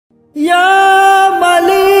ইয়া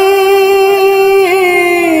মালিক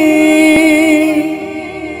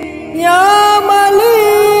ইয়া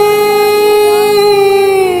মালিক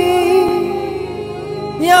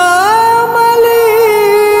ইয়া মালিক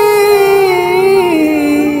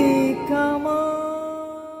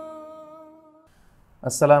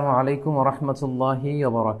আসসালামু আলাইকুম ওয়া রাহমাতুল্লাহি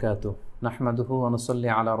ওয়া বারাকাতুহু নাহমাদুহু ওয়া নুসাল্লি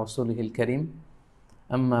আলা রাসূলিহিল কারীম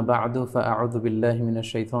আম্মা বা'দু ফাআউযু বিল্লাহি মিনাশ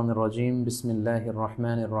শাইতানির রাজীম বিসমিল্লাহির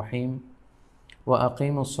রাহমানির রাহিম ওয়া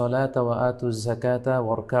আকিমুস সালাতা ওয়া আতুজ যাকাতা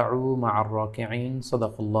ওয়ারকা'উ মা'আর রাকি'ইন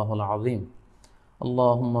সাদাকাল্লাহুল আযীম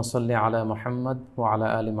আল্লাহুম্মা সাল্লি আলা মুহাম্মাদ ওয়া আলা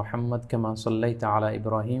আলি মুহাম্মাদ কামা সাল্লাইতা আলা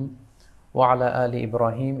ইব্রাহিম ওয়া আলা আলি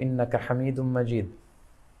ইব্রাহিম ইন্নাকা হামিদুম মাজিদ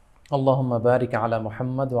আল্লাহুম্মা বারিক আলা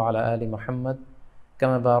মুহাম্মাদ ওয়া আলা আলি মুহাম্মাদ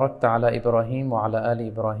কামা বারাকতা আলা ইব্রাহিম ওয়া আলা আলি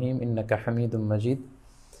ইব্রাহিম ইন্নাকা হামিদুম মাজিদ।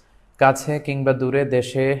 কাছে কিংবা দূরে,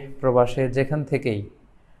 দেশে প্রবাসে, যেখান থেকেই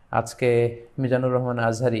আজকে মিজানুর রহমান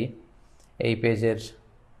আজহারি এই পেজের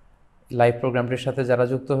লাইভ প্রোগ্রামটির সাথে যারা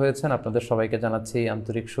যুক্ত হয়েছেন, আপনাদের সবাইকে জানাচ্ছি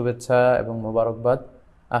আন্তরিক শুভেচ্ছা এবং মোবারকবাদ।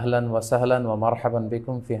 আহলান ওয়া সাহলান ওয়া মারহাবান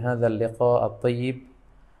বিকুম ফি হাযাল লিকা আত-তাইয়িব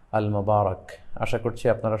আল মুবারক। আশা করছি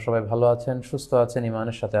আপনারা সবাই ভালো আছেন, সুস্থ আছেন,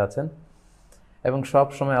 ঈমানের সাথে আছেন এবং সব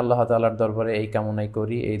সময় আল্লাহ তাআলার দরবারে এই কামনাই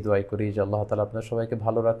করি, এই দোয়াই করি যে আল্লাহ তাআলা আপনাদের সবাইকে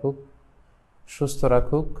ভালো রাখুক, সুস্থ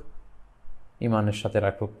রাখুক, ঈমানের সাথে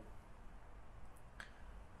রাখুক।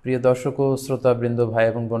 প্রিয় দর্শক ও শ্রোতাবৃন্দ, ভাই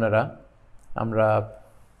এবং বোনেরা, আমরা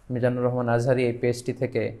মিজানুর রহমান আজহারি এই পেজটি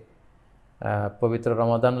থেকে পবিত্র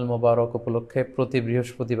রমাদানুল মুবারক উপলক্ষে প্রতি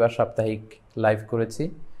বৃহস্পতিবার সাপ্তাহিক লাইভ করেছি।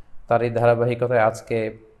 তার এই ধারাবাহিকতায় আজকে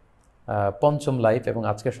পঞ্চম লাইভ এবং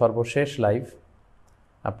আজকে সর্বশেষ লাইভ।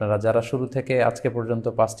 আপনারা যারা শুরু থেকে আজকে পর্যন্ত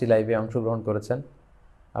 5টি লাইভে অংশগ্রহণ করেছেন,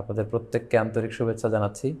 আপনাদের প্রত্যেককে আন্তরিক শুভেচ্ছা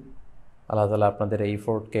জানাচ্ছি। আল্লাহ তাআলা আপনাদের এই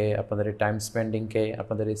এফোর্টকে, আপনাদের এই টাইম স্পেন্ডিংকে,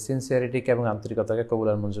 আপনাদের এই সিনসিয়ারিটিকে এবং আন্তরিকতাকে কবুল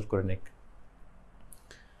আর মঞ্জুর করে নিক।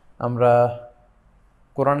 আমরা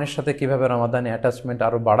কোরআনের সাথে কীভাবে রমাদানে অ্যাটাচমেন্ট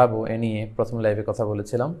আরও বাড়াবো এ নিয়ে প্রথম লাইভে কথা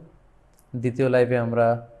বলেছিলাম। দ্বিতীয় লাইভে আমরা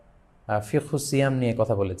ফিকহুস সিয়াম নিয়ে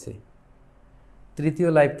কথা বলেছি। তৃতীয়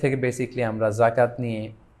লাইভ থেকে বেসিকলি আমরা জাকাত নিয়ে,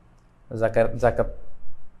 জাকাত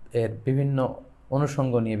এর বিভিন্ন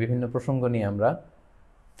অনুষঙ্গ নিয়ে, বিভিন্ন প্রসঙ্গ নিয়ে আমরা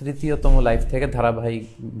তৃতীয়তম লাইভ থেকে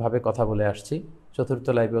ধারাবাহিকভাবে কথা বলে আসছি। চতুর্থ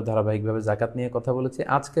লাইভেও ধারাবাহিকভাবে জাকাত নিয়ে কথা বলেছি।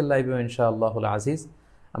 আজকের লাইভেও ইনশাআল্লাহুল আজিজ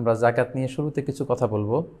আমরা জাকাত নিয়ে শুরুতে কিছু কথা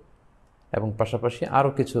বলবো এবং পাশাপাশি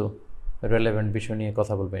আরও কিছু রেলেভেন্ট বিষয় নিয়ে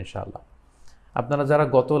কথা বলবো ইনশাআল্লাহ। আপনারা যারা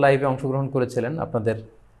গত লাইভে অংশগ্রহণ করেছিলেন, আপনাদের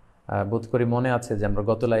বোধ করি মনে আছে যে আমরা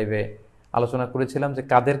গত লাইভে আলোচনা করেছিলাম যে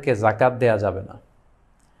কাদেরকে জাকাত দেয়া যাবে না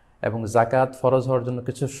এবং জাকাত ফরজ হওয়ার জন্য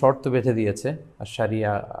কিছু শর্ত বেঁধে দিয়েছে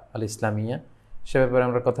আশারিয়া আল ইসলামিয়া, সে ব্যাপারে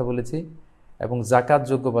আমরা কথা বলেছি। এবং জাকাত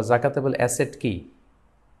যোগ্য বা জাকাতেবল অ্যাসেট কি,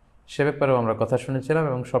 সে ব্যাপারেও আমরা কথা শুনেছিলাম।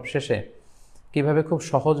 এবং সবশেষে কিভাবে খুব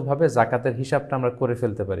সহজভাবে জাকাতের হিসাবটা আমরা করে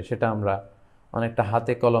ফেলতে পারি, সেটা আমরা অনেকটা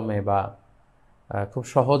হাতে কলমে বা খুব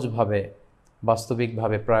সহজভাবে,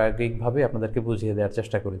 বাস্তবিকভাবে, প্রায়োগিকভাবে আপনাদেরকে বুঝিয়ে দেওয়ার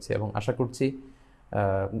চেষ্টা করেছি এবং আশা করছি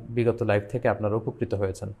বিগত লাইভ থেকে আপনারা উপকৃত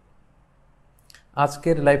হয়েছেন।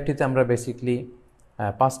 আজকের লাইভটিতে আমরা বেসিকলি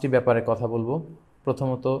 5টি ব্যাপারে কথা বলবো।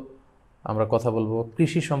 প্রথমত আমরা কথা বলবো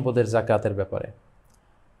কৃষি সম্পদের জাকাতের ব্যাপারে।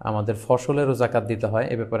 আমাদের ফসলেরও জাকাত দিতে হয়,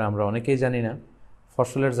 এ ব্যাপারে আমরা অনেকেই জানি না।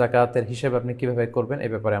 ফসলের জাকাতের হিসেব আপনি কীভাবে করবেন এ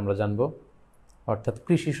ব্যাপারে আমরা জানবো, অর্থাৎ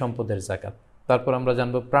কৃষি সম্পদের জাকাত। তারপর আমরা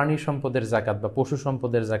জানবো প্রাণী সম্পদের জাকাত বা পশু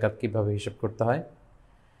সম্পদের জাকাত কীভাবে হিসেব করতে হয়।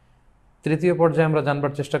 তৃতীয় পর্যায়ে আমরা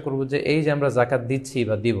জানবার চেষ্টা করব যে এই যে আমরা জাকাত দিচ্ছি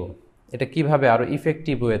বা দিব, এটা কিভাবে আরও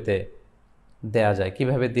ইফেক্টিভ ওয়েতে দেয়া যায়,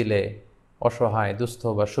 কিভাবে দিলে অসহায়, দুস্থ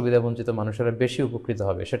বা সুবিধাবঞ্চিত মানুষেরা বেশি উপকৃত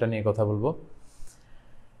হবে, সেটা নিয়ে কথা বলবো।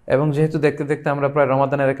 এবং যেহেতু দেখতে দেখতে আমরা প্রায়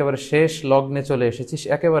রমাদানের একেবারে শেষ লগ্নে চলে এসেছি,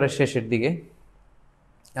 একেবারে শেষের দিকে,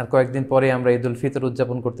 আর কয়েকদিন পরে আমরা ঈদ উল ফিতর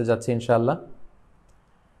উদযাপন করতে যাচ্ছি ইনশাআল্লাহ।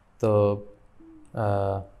 তো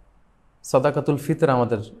সাদাকাতুল ফিতর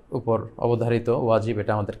আমাদের উপর অবধারিত ওয়াজিব,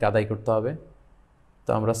 এটা আমাদেরকে আদায় করতে হবে। তো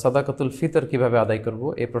আমরা সাদাকাতুল ফিতর কিভাবে আদায় করব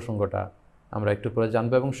এই প্রসঙ্গটা আমরা একটু পরে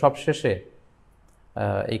জানবো। এবং সবশেষে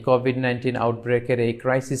এই কোভিড-19 আউটব্রেকের এই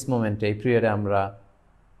ক্রাইসিস মোমেন্টে, এই পিরিয়ডে আমরা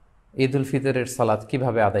ঈদ উল ফিতরের সালাত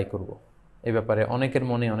কিভাবে আদায় করব এই ব্যাপারে অনেকের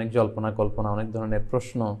মনে অনেক জল্পনা কল্পনা, অনেক ধরনের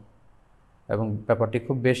প্রশ্ন এবং ব্যাপারটি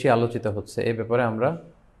খুব বেশি আলোচিত হচ্ছে। এই ব্যাপারে আমরা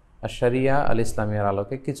আশারিয়া আল ইসলামিয়ার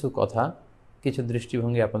আলোকে কিছু কথা, কিছু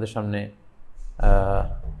দৃষ্টিভঙ্গি আপনাদের সামনে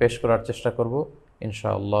পেশ করার চেষ্টা করব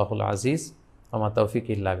ইনশাআল্লাহুল আজিজ। আমা তৌফিক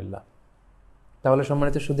ইল্লা বিল্লাহ। তাহলে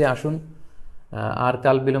সম্মানিত শুধু আসুন আর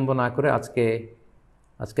কাল বিলম্ব না করে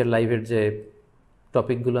আজকের লাইভের যে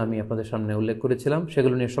টপিকগুলো আমি আপনাদের সামনে উল্লেখ করেছিলাম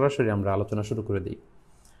সেগুলো নিয়ে সরাসরি আমরা আলোচনা শুরু করে দিই।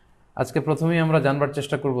 আজকে প্রথমেই আমরা জানবার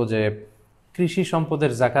চেষ্টা করব যে কৃষি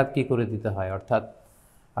সম্পদের জাকাত কি করে দিতে হয়, অর্থাৎ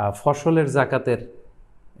ফসলের জাকাতের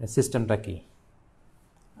সিস্টেমটা কি।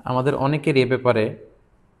 আমাদের অনেকের এ ব্যাপারে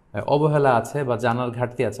অবহেলা আছে বা জানার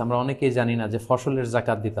ঘাটতি আছে। আমরা অনেকেই জানি না যে ফসলের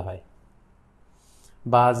জাকাত দিতে হয়,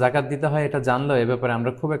 বা জাকাত দিতে হয় এটা জানলেও এ ব্যাপারে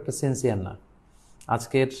আমরা খুব একটা সিনসিয়ার না।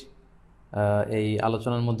 আজকের এই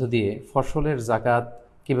আলোচনার মধ্য দিয়ে ফসলের জাকাত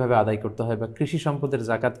কিভাবে আদায় করতে হয় বা কৃষি সম্পদের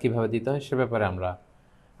জাকাত কিভাবে দিতে হয় সে ব্যাপারে আমরা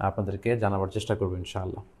আপনাদেরকে জানাবার চেষ্টা করব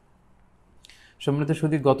ইনশাআল্লাহ। সম্মানিত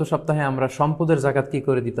শুধু গত সপ্তাহে আমরা সম্পদের জাকাত কি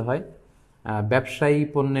করে দিতে হয়, ব্যবসায়ী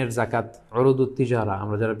পণ্যের জাকাত, অরুদুত তিজারা,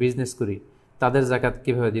 আমরা যারা বিজনেস করি তাদের জাকাত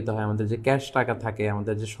কিভাবে দিতে হয়, আমাদের যে ক্যাশ টাকা থাকে,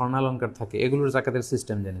 আমাদের যে স্বর্ণালঙ্কার থাকে, এগুলোর জাকাতের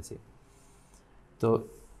সিস্টেম জেনেছি। তো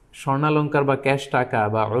স্বর্ণালঙ্কার বা ক্যাশ টাকা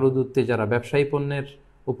বা অরুদুত তিজারা, ব্যবসায়ী পণ্যের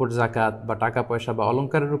উপর জাকাত বা টাকা পয়সা বা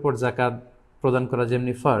অলঙ্কারের উপর জাকাত প্রদান করা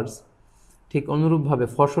যেমনি ফার্জ, ঠিক অনুরূপভাবে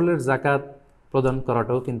ফসলের জাকাত প্রদান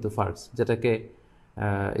করাটাও কিন্তু ফার্জ, যেটাকে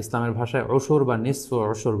ইসলামের ভাষায় অসুর বা নিসফ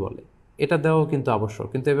অসুর বলে। এটা দেওয়াও কিন্তু আবশ্যক,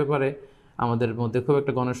 কিন্তু এ ব্যাপারে আমাদের মধ্যে খুব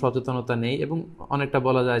একটা গণসচেতনতা নেই এবং অনেকটা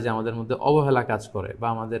বলা যায় যে আমাদের মধ্যে অবহেলা কাজ করে বা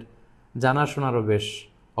আমাদের জানাশোনারও বেশ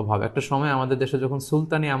অভাব। একটা সময় আমাদের দেশে যখন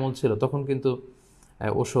সুলতানি আমল ছিল তখন কিন্তু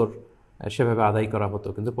ওসর সেভাবে আদায় করা হতো,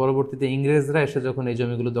 কিন্তু পরবর্তীতে ইংরেজরা এসে যখন এই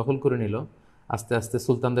জমিগুলো দখল করে নিল, আস্তে আস্তে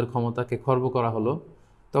সুলতানদের ক্ষমতাকে খর্ব করা হলো,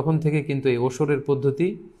 তখন থেকে কিন্তু এই ওসরের পদ্ধতি,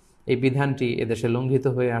 এই বিধানটি এদেশে লঙ্ঘিত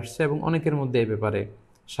হয়ে আসছে এবং অনেকের মধ্যে এই ব্যাপারে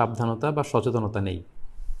সাবধানতা বা সচেতনতা নেই।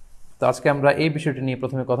 তো আজকে আমরা এই বিষয়টি নিয়ে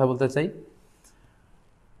প্রথমে কথা বলতে চাই,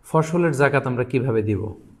 ফসলের জাকাত আমরা কিভাবে দিব।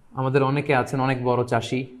 আমাদের অনেকে আছেন অনেক বড়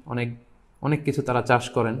চাষি, অনেক কিছু তারা চাষ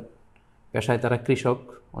করেন, পেশায় তারা কৃষক,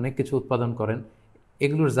 অনেক কিছু উৎপাদন করেন,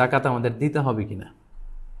 এগুলোর জাকাত আমাদের দিতে হবে কিনা।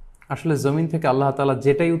 আসলে জমিন থেকে আল্লাহ তাআলা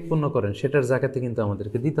যেটাই উৎপন্ন করেন সেটার জাকাতে কিন্তু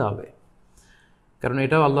আমাদেরকে দিতে হবে, কারণ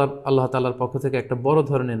এটাও আল্লাহ তাআলার পক্ষ থেকে একটা বড়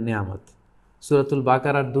ধরনের নেয়ামত। সূরাতুল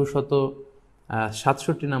বাকারার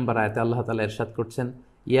 267 নম্বর আয়াতে আল্লাহ তাআলা ইরশাদ করছেন,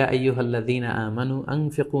 ইয়া আইয়ুহাল্লাযীনা আমানু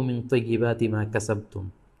আনফিকু মিন তাইয়্যিবাতি মা কাসাবতুম,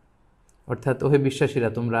 অর্থাৎ ওহে বিশ্বাসীরা,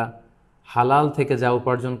 তোমরা হালাল থেকে যা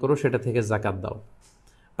উপার্জন করো সেটা থেকে জাকাত দাও।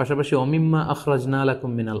 পাশাপাশি অমিম্মা আখরাজনা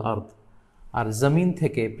লাকুম মিনাল আরদ, আর জমিন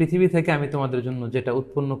থেকে, পৃথিবী থেকে আমি তোমাদের জন্য যেটা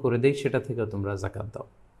উৎপন্ন করে দেই সেটা থেকে তোমরা জাকাত দাও।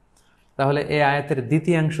 তাহলে এই আয়াতের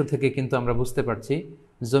দ্বিতীয়াংশ থেকে কিন্তু আমরা বুঝতে পারছি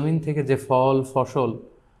জমিন থেকে যে ফল, ফসল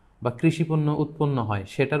বা কৃষিপণ্য উৎপন্ন হয়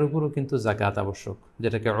সেটার উপরও কিন্তু জাকাত আবশ্যক,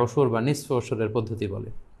 যেটাকে অসর বা নিসফ অসরের পদ্ধতি বলে।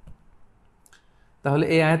 তাহলে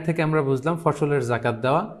এই আয়াত থেকে আমরা বুঝলাম ফসলের জাকাত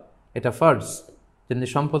দেওয়া এটা ফার্জ, যেমনি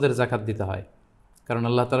সম্পদের জাকাত দিতে হয়, কারণ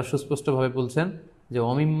আল্লাহ তাআলা সুস্পষ্টভাবে বলছেন যে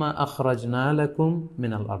অমিম্মা আখরাজনা লাকুম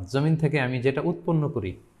মিনাল আরদ, জমিন থেকে আমি যেটা উৎপন্ন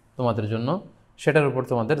করি তোমাদের জন্য সেটার উপর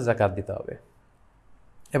তোমাদের জাকাত দিতে হবে।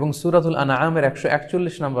 এবং সূরাতুল আনআমের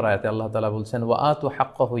 141 নম্বর আয়াতে আল্লাহ তাআলা বলছেন, ওয়া আতু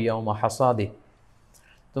হাক্কাহু ইয়াউমা হাসাদি,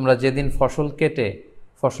 তোমরা যেদিন ফসল কেটে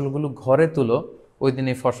ফসলগুলো ঘরে তুলো ওই দিন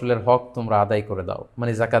এই ফসলের হক তোমরা আদায় করে দাও,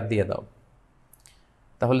 মানে জাকাত দিয়ে দাও।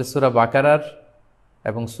 তাহলে সূরা বাকারার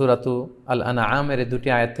এবং সূরাতু আল আনআমের এই দুটি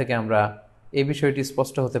আয়াত থেকে আমরা এই বিষয়টি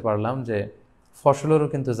স্পষ্ট হতে পারলাম যে ফসলেরও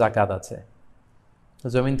কিন্তু জাকাত আছে।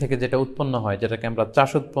 জমিন থেকে যেটা উৎপন্ন হয়, যেটাকে আমরা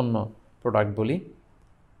চাষ উৎপন্ন প্রোডাক্ট বলি,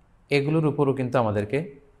 এগুলোর উপরও কিন্তু আমাদেরকে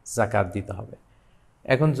জাকাত দিতে হবে।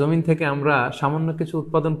 এখন জমিন থেকে আমরা সামান্য কিছু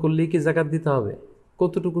উৎপাদন করলেই কি জাকাত দিতে হবে?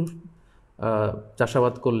 কতটুকু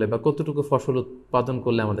চাষাবাদ করলে বা কতটুকু ফসল উৎপাদন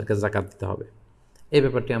করলে আমাদেরকে জাকাত দিতে হবে, এই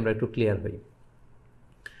ব্যাপারটি আমরা একটু ক্লিয়ার হই।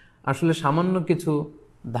 আসলে সামান্য কিছু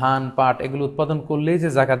ধান, পাট এগুলো উৎপাদন করলেই যে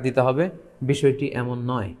জাকাত দিতে হবে বিষয়টি এমন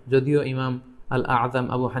নয়। যদিও ইমাম আল আযম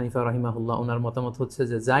আবু হানিফা রাহিমাহুল্লাহ ওনার মতামত হচ্ছে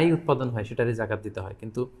যে যাই উৎপাদন হয় সেটারই জাকাত দিতে হয়,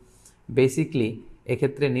 কিন্তু বেসিকলি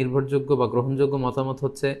এক্ষেত্রে নির্ভরযোগ্য বা গ্রহণযোগ্য মতামত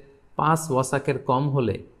হচ্ছে 5 ওয়াসাকের কম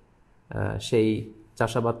হলে সেই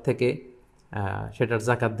চাষাবাদ থেকে সেটার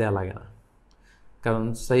জাকাত দেয়া লাগে না। কারণ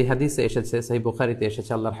সহিহ হাদিসে এসেছে, সহিহ বুখারীতে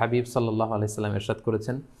এসেছে, আল্লাহর হাবিব সাল্লাল্লাহু আলাইহি সাল্লাম ইরশাদ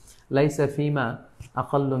করেছেন, লাইসা ফিমা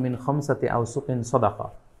আকাল্লু মিন খামসাতি আওসুকিন সাদাকা,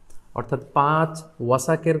 অর্থাৎ 5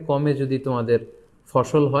 ওয়াসাকের কমে যদি তোমাদের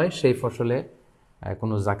ফসল হয় সেই ফসলে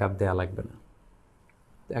কোনো জাকাত দেয়া লাগবে না।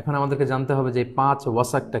 এখন আমাদেরকে জানতে হবে যে 5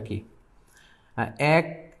 ওয়াসাকটা কি। এক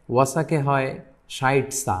ওয়াসাকে হয় 60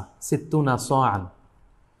 সা, সিত্তুনা সাআন।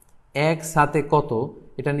 এক সাতে কত,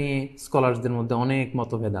 এটা নিয়ে স্কলারসদের মধ্যে অনেক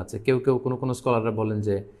মতভেদ আছে। কেউ কোনো স্কলাররা বলেন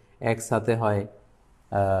যে এক সাতে হয়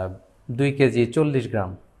 2 কেজি 40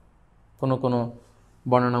 গ্রাম, কোনো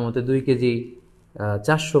বর্ণনা মতে 2 কেজি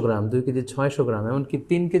 400 গ্রাম, 2 কেজি 600 গ্রাম, এমনকি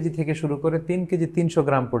 3 কেজি থেকে শুরু করে 3 কেজি 300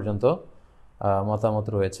 গ্রাম পর্যন্ত মতামত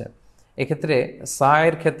রয়েছে। এক্ষেত্রে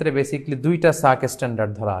সায়ের ক্ষেত্রে বেসিকলি 2টা সাকে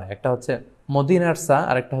স্ট্যান্ডার্ড ধরা হয়, একটা হচ্ছে মদিনার সা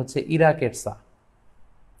আর একটা হচ্ছে ইরাকের সা।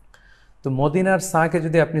 তো মদিনার সাকে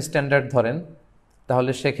যদি আপনি স্ট্যান্ডার্ড ধরেন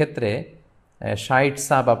তাহলে সেক্ষেত্রে 60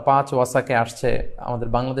 সা বা 5 ওয়াসাকে আসছে, আমাদের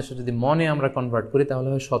বাংলাদেশে যদি মনে আমরা কনভার্ট করি তাহলে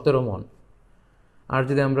হয় 17 মন। আর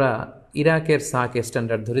যদি আমরা ইরাকের সাকে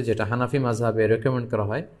স্ট্যান্ডার্ড ধরি, যেটা হানাফি মাযহাবে রেকমেন্ড করা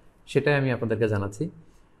হয়, সেটাই আমি আপনাদেরকে জানাচ্ছি,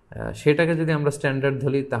 সেটাকে যদি আমরা স্ট্যান্ডার্ড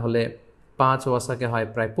ধরি তাহলে 5 ওয়াসাকে হয়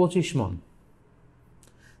প্রায় 25 মণ।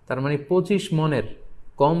 তার মানে 25 মণের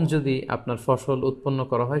কম যদি আপনার ফসল উৎপন্ন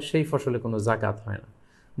করা হয় সেই ফসলে কোনো জাকাত হয় না,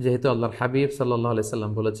 যেহেতু আল্লাহর হাবিব সাল্লাল্লাহু আলাইহি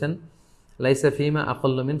সাল্লাম বলেছেন লাইসা ফিমা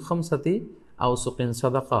আকাল্লু মিন খামসাতি আওসুকিন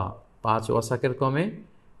সাদাকা, 5 ওয়াসাকের কমে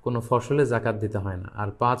কোনো ফসলে জাকাত দিতে হয় না, আর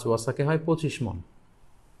 5 ওয়াসাকে হয় 25 মণ।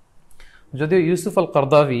 যদিও ইউসুফ আল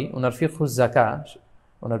কারদাভি ওনার ফিকহুজ জাকা,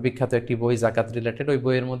 ওনার বিখ্যাত একটি বই জাকাত রিলেটেড, ওই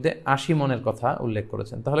বইয়ের মধ্যে 80 মণের কথা উল্লেখ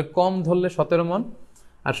করেছেন। তাহলে কম ধরলে 17 মণ,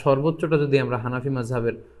 আর সর্বোচ্চটা যদি আমরা হানাফি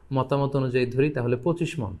মাযহাবের মতামত অনুযায়ী ধরি তাহলে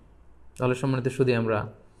 25 মণ। তাহলে সম্মানিত শুধু আমরা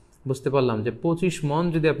বুঝতে পারলাম যে 25 মণ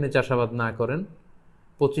যদি আপনি চাষাবাদ না করেন,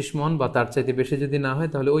 25 মণ বা তার চাইতে বেশি যদি না হয়,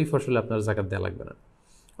 তাহলে ওই ফসলে আপনার জাকাত দেওয়া লাগবে না।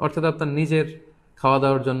 অর্থাৎ আপনার নিজের খাওয়া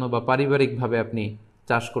দাওয়ার জন্য বা পারিবারিকভাবে আপনি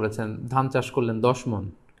চাষ করেছেন, ধান চাষ করলেন 10 মণ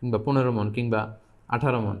কিংবা 15 মণ কিংবা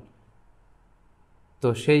 18 মণ, তো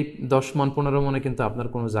সেই 10 মণ 15 মণে কিন্তু আপনার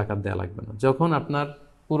কোনো জাকাত দেওয়া লাগবে না। যখন আপনার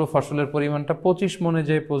পুরো ফসলের পরিমাণটা 25 মণে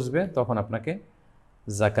যেয়ে পৌঁছবে তখন আপনাকে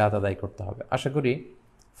জাকাত আদায় করতে হবে। আশা করি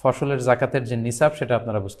ফসলের জাকাতের যে নিসাব সেটা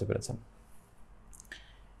আপনারা বুঝতে পেরেছেন।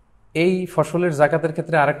 এই ফসলের জাকাতের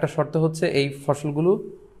ক্ষেত্রে আরেকটা শর্ত হচ্ছে এই ফসলগুলো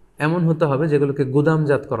এমন হতে হবে যেগুলোকে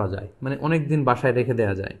গুদামজাত করা যায়, মানে অনেক দিন বাসায় রেখে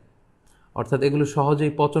দেওয়া যায়, অর্থাৎ এগুলো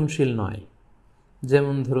সহজেই পচনশীল নয়।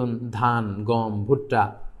 যেমন ধরুন ধান, গম, ভুট্টা,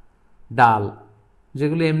 ডাল,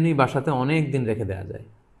 যেগুলো এমনি বাসাতে অনেক দিন রেখে দেওয়া যায়।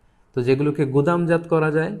 তো যেগুলোকে গুদামজাত করা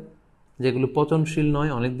যায়, যেগুলো পচনশীল নয়,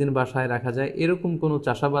 অনেক দিন বাসায় রাখা যায়, এরকম কোনো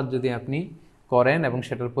চাষাবাদ যদি আপনি করেন এবং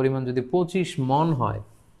সেটার পরিমাণ যদি 25 মণ হয়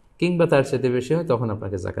কিংবা তার সাথে বেশি হয়, তখন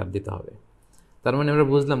আপনাকে জাকাত দিতে হবে। তার মানে আমরা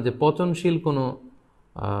বুঝলাম যে পচনশীল কোনো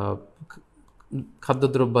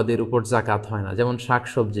খাদ্যদ্রব্যাদির উপর জাকাত হয় না। যেমন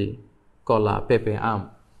শাকসবজি, কলা, পেঁপে, আম,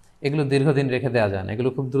 এগুলো দীর্ঘদিন রেখে দেওয়া যায় না, এগুলো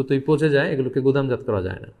খুব দ্রুতই পচে যায়, এগুলোকে গুদামজাত করা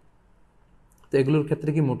যায় না। তো এগুলোর ক্ষেত্রে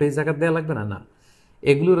কি মোটেই জাকাত দেওয়া লাগবে না? না,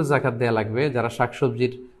 এগুলোরও জাকাত দেওয়া লাগবে। যারা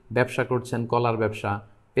শাকসবজির ব্যবসা করছেন, কলার ব্যবসা,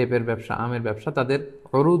 পেঁপের ব্যবসা, আমের ব্যবসা, তাদের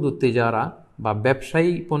অরুদ উত্তেজারা বা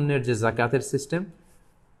ব্যবসায়ী পণ্যের যে জাকাতের সিস্টেম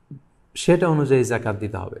সেটা অনুযায়ী জাকাত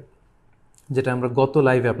দিতে হবে, যেটা আমরা গত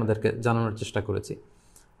লাইভে আপনাদেরকে জানানোর চেষ্টা করেছি।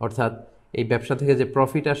 অর্থাৎ এই ব্যবসা থেকে যে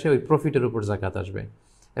প্রফিট আসে ওই প্রফিটের উপর জাকাত আসবে,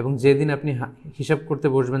 এবং যেদিন আপনি হিসাব করতে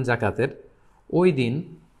বসবেন জাকাতের, ওই দিন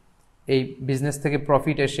এই বিজনেস থেকে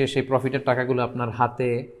প্রফিট এসে সেই প্রফিটের টাকাগুলো আপনার হাতে,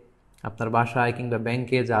 আপনার বাসায় কিংবা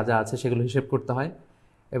ব্যাংকে যা যা আছে সেগুলো হিসেব করতে হয়,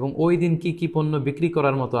 এবং ওই দিন কি কি পণ্য বিক্রি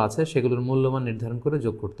করার মতো আছে সেগুলোর মূল্যমান নির্ধারণ করে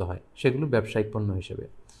যোগ করতে হয়, সেগুলো ব্যবসায়িক পণ্য হিসেবে।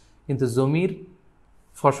 কিন্তু জমির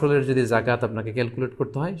ফসলের যদি জাকাত আপনাকে ক্যালকুলেট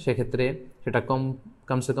করতে হয়, সেক্ষেত্রে সেটা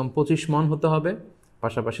কমসে কম 25 মণ হতে হবে,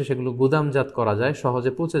 পাশাপাশি সেগুলো গুদামজাত করা যায়,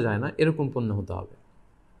 সহজে পচে যায় না, এরকম পণ্য হতে হবে।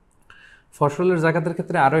 ফসলের জাকাতের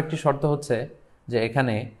ক্ষেত্রে আরও একটি শর্ত হচ্ছে যে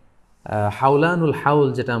এখানে হাউলানুল হাউল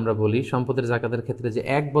যেটা আমরা বলি সম্পদের জাকাতের ক্ষেত্রে, যে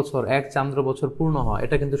 1 বছর 1 চান্দ্র বছর পূর্ণ হওয়া,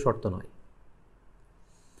 এটা কিন্তু শর্ত নয়।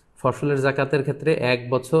 ফসলের জাকাতের ক্ষেত্রে 1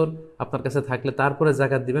 বছর আপনার কাছে থাকলে তারপরে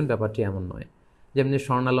জাকাত দিবেন, ব্যাপারটি এমন নয়। যেমনি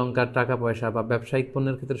স্বর্ণালঙ্কার, টাকা পয়সা বা ব্যবসায়িক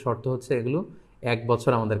পণ্যের ক্ষেত্রে শর্ত হচ্ছে এগুলো 1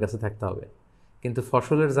 বছর আমাদের কাছে থাকতে হবে, কিন্তু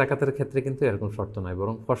ফসলের জাকাতের ক্ষেত্রে কিন্তু এরকম শর্ত নয়।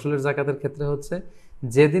 বরং ফসলের জাকাতের ক্ষেত্রে হচ্ছে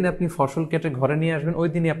যেদিন আপনি ফসল কেটে ঘরে নিয়ে আসবেন ওই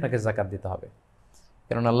দিনই আপনাকে জাকাত দিতে হবে।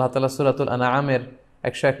 কারণ আল্লাহ তাআলা সূরাতুল আনআমের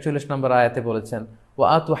 141 নম্বর আয়াতে বলেছেন, ওয়া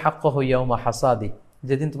আতু হাক্কাহু ইয়াউমা হাসাদি,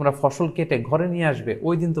 যেদিন তোমরা ফসল কেটে ঘরে নিয়ে আসবে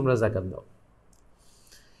ওই দিন তোমরা জাকাত দাও।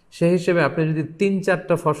 সেই হিসেবে আপনি যদি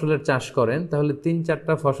 3-4টা ফসলের চাষ করেন, তাহলে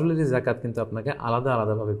 3-4টা ফসলেরই জাকাত কিন্তু আপনাকে আলাদা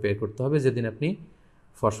আলাদাভাবে পে করতে হবে যেদিন আপনি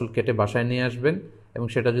ফসল কেটে বাসায় নিয়ে আসবেন, এবং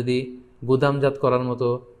সেটা যদি গুদামজাত করার মতো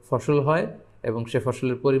ফসল হয় এবং সে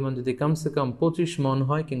ফসলের পরিমাণ যদি কমসে কম 25 মণ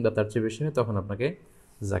হয় কিংবা তার চেয়ে বেশি হয়, তখন আপনাকে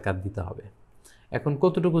জাকাত দিতে হবে। এখন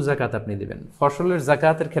কতটুকু জাকাত আপনি দিবেন? ফসলের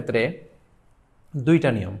জাকাতের ক্ষেত্রে 2টা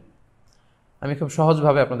নিয়ম আমি খুব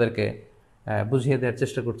সহজভাবে আপনাদেরকে বুঝিয়ে দেওয়ার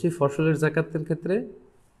চেষ্টা করছি। ফসলের জাকাতের ক্ষেত্রে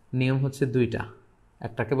নিয়ম হচ্ছে 2টা,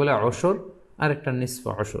 একটাকে বলে অশর আর একটা নিসফ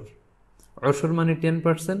অশর। অশর মানে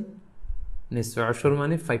 10%, নিসফ অশর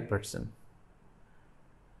মানে 5%।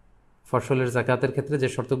 ফসলের জাকাতের ক্ষেত্রে যে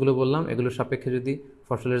শর্তগুলো বললাম এগুলোর সাপেক্ষে যদি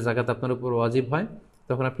ফসলের জাকাত আপনার উপর ওয়াজিব হয়,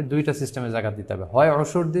 তখন আপনি 2টা সিস্টেমে জাকাত দিতে হবে, হয়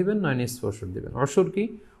অশর দিবেন নয় নিসফ অশর দিবেন। অশর কি?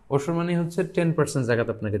 অশর মানে হচ্ছে 10% জাকাত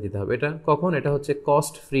আপনাকে দিতে হবে। এটা কখন? এটা হচ্ছে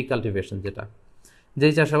কস্ট ফ্রি কাল্টিভেশন,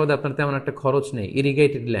 যেই চাষাবাদে আপনার তেমন একটা খরচ নেই,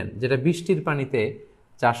 ইরিগেটেড ল্যান্ড, যেটা বৃষ্টির পানিতে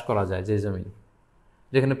চাষ করা যায়, যে জমি,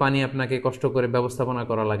 যেখানে পানি আপনাকে কষ্ট করে ব্যবস্থাপনা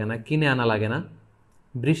করা লাগে না, কিনে আনা লাগে না,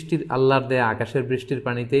 বৃষ্টির আল্লাহর দেয়া আকাশের বৃষ্টির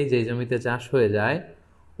পানিতেই যেই জমিতে চাষ হয়ে যায়,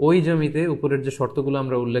 ওই জমিতে উপরের যে শর্তগুলো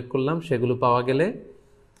আমরা উল্লেখ করলাম সেগুলো পাওয়া গেলে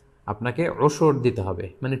আপনাকে অশর দিতে হবে,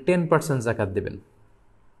 মানে 10% জাকাত দেবেন।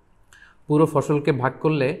 পুরো ফসলকে ভাগ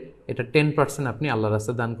করলে এটা 10% আপনি আল্লাহর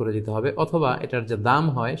রাস্তায় দান করে দিতে হবে, অথবা এটার যে দাম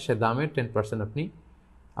হয় সে দামের 10% আপনি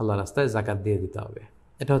আল্লাহর রাস্তায় জাকাত দিয়ে দিতে হবে।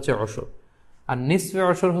 এটা হচ্ছে অশর। আর নিসফে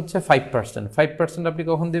অশর হচ্ছে 5%। 5% আপনি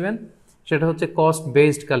কখন দিবেন? সেটা হচ্ছে কস্ট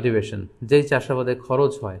বেসড কাল্টিভেশন, যেই চাষাবাদে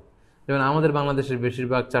খরচ হয়। যেমন আমাদের বাংলাদেশের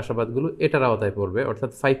বেশিরভাগ চাষাবাদগুলো এটার আওতায় পড়বে,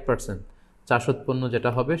 অর্থাৎ 5% চাষোৎপন্ন যেটা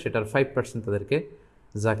হবে সেটার 5% তাদেরকে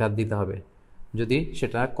জাকাত দিতে হবে, যদি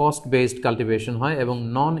সেটা কস্ট বেসড কাল্টিভেশন হয় এবং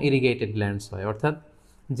নন ইরিগেটেড ল্যান্ডস হয়, অর্থাৎ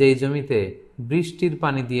যেই জমিতে বৃষ্টির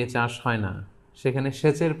পানি দিয়ে চাষ হয় না সেখানে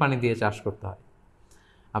সেচের পানি দিয়ে চাষ করতে হয়।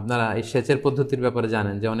 আপনারা এই সেচের পদ্ধতির ব্যাপারে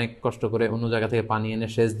জানেন যে অনেক কষ্ট করে অন্য জায়গা থেকে পানি এনে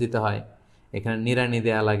সেচ দিতে হয়, এখানে নিড়ানি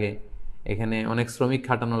দেয়া লাগে, এখানে অনেক শ্রমিক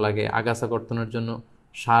খাটানো লাগে, আগাছা কর্তনের জন্য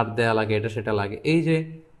সার দেয়া লাগে, এটা সেটা লাগে। এই যে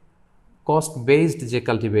কস্ট বেসড যে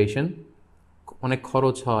কাল্টিভেশন, অনেক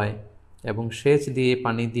খরচ হয় এবং সেচ দিয়ে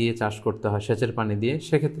পানি দিয়ে চাষ করতে হয়, সেচের পানি দিয়ে,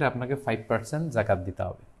 সেক্ষেত্রে আপনাকে 5% জাকাত দিতে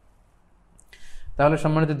হবে। তাহলে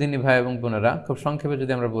সম্মানিত দিনী ভাই এবং বোনেরা, খুব সংক্ষেপে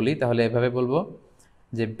যদি আমরা বলি তাহলে এভাবে বলবো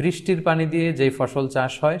যে বৃষ্টির পানি দিয়ে যেই ফসল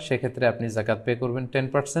চাষ হয় সেক্ষেত্রে আপনি জাকাত পে করবেন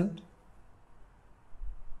 10%,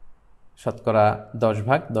 শতকরা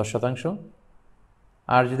 10%।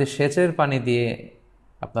 আর যদি সেচের পানি দিয়ে,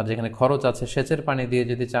 আপনার যেখানে খরচ আছে সেচের পানি দিয়ে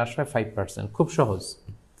যদি চাষ হয় 5%। খুব সহজ।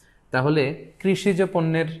 তাহলে কৃষিজ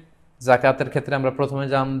পণ্যের জাকাতের ক্ষেত্রে আমরা প্রথমে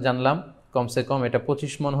জানলাম কমসে কম এটা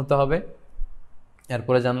 25 মণ হতে হবে।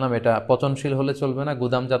 এরপরে জানলাম এটা পচনশীল হলে চলবে না,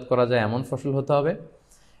 গুদামজাত করা যায় এমন ফসল হতে হবে,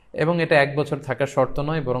 এবং এটা 1 বছর থাকার শর্ত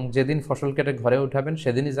নয়, বরং যেদিন ফসল কেটে ঘরে উঠাবেন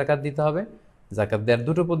সেদিনই জাকাত দিতে হবে। জাকাত দেওয়ার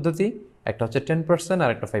দুটো পদ্ধতি, একটা হচ্ছে 10%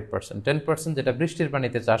 আর একটা 5%। 10% যেটা বৃষ্টির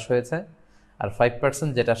পানিতে চাষ হয়েছে, আর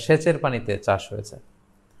 5% যেটা সেচের পানিতে চাষ হয়েছে।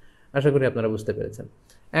 আশা করি আপনারা বুঝতে পেরেছেন।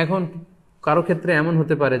 এখন কারো ক্ষেত্রে এমন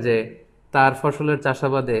হতে পারে যে তার ফসলের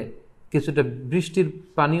চাষাবাদে কিছুটা বৃষ্টির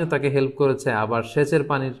পানিও তাকে হেল্প করেছে, আবার সেচের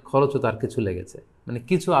পানির খরচও তার কিছু লেগেছে, মানে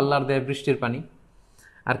কিছু আল্লাহর দেয় বৃষ্টির পানি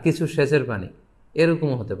আর কিছু সেচের পানি,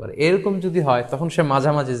 এরকমও হতে পারে। এরকম যদি হয় তখন সে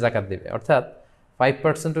মাঝামাঝি জাকাত দেবে, অর্থাৎ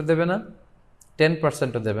 5%ও দেবে না,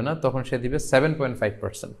 10%ও দেবে না, তখন সে দিবে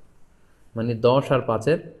 7.5%, মানে 10 আর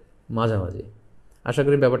 5-এর মাঝামাঝি। আশা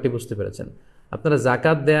করি ব্যাপারটি বুঝতে পেরেছেন। আপনারা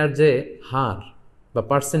জাকাত দেওয়ার যে হার বা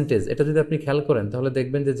পার্সেন্টেজ, এটা যদি আপনি খেয়াল করেন তাহলে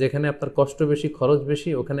দেখবেন যে যেখানে আপনার কষ্ট বেশি, খরচ বেশি,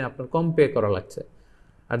 ওখানে আপনার কম পে করা লাগছে,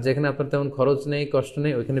 আর যেখানে আপনার তেমন খরচ নেই, কষ্ট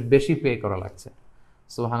নেই, ওইখানে বেশি পে করা লাগছে।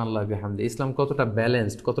 সুবহানাল্লাহ বিহামদি। ইসলাম কতটা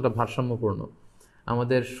ব্যালেন্সড, কতটা ভারসাম্যপূর্ণ।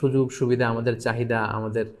 আমাদের সুযোগ সুবিধা, আমাদের চাহিদা,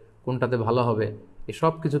 আমাদের কোনটাতে ভালো হবে, এই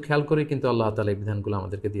সব কিছু খেয়াল করেই কিন্তু আল্লাহ তাআলা এই বিধানগুলো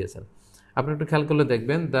আমাদেরকে দিয়েছেন। আপনি একটু খেয়াল করলে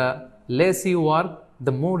দেখবেন, the less you work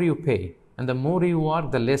the more you pay, and the more you work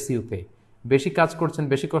the less you pay. বেশি কাজ করছেন,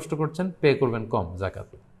 বেশি কষ্ট করছেন, পে করবেন কম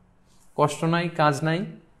জাকাত। কষ্ট নাই, কাজ নাই,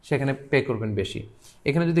 সেখানে পে করবেন বেশি।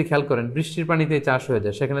 এখানে যদি খেয়াল করেন বৃষ্টির পানিতে চাষ হয়ে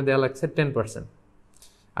যায়, সেখানে দেওয়া লাগছে 10%।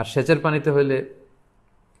 আর সেচের পানিতে হইলে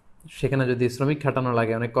সেখানে যদি শ্রমিক খাটানো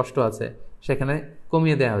লাগে, অনেক কষ্ট আছে, সেখানে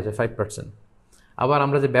কমিয়ে দেওয়া হয়েছে 5%। আবার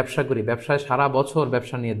আমরা যে ব্যবসা করি, ব্যবসায় সারা বছর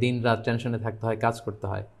ব্যবসা নিয়ে দিন রাত টেনশনে থাকতে হয়, কাজ করতে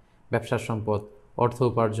হয়, ব্যবসার সম্পদ, অর্থ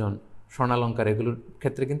উপার্জন, স্বর্ণালঙ্কার, এগুলোর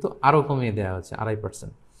ক্ষেত্রে কিন্তু আরও কমিয়ে দেওয়া হয়েছে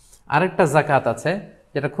 2.5%। আরেকটা জাকাত আছে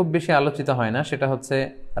যেটা খুব বেশি আলোচিত হয় না, সেটা হচ্ছে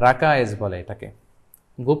রাকায়েজ বলে এটাকে,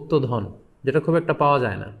 গুপ্ত ধন, যেটা খুব একটা পাওয়া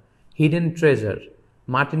যায় না, হিডেন ট্রেজার।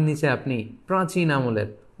 মাটির নিচে আপনি প্রাচীন আমলের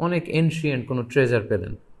অনেক এনশিয়েন্ট কোনো ট্রেজার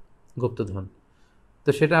পেলেন, গুপ্তধন, তো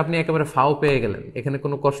সেটা আপনি একেবারে ফাও পেয়ে গেলেন, এখানে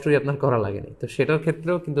কোনো কষ্টই আপনার করা লাগেনি, তো সেটার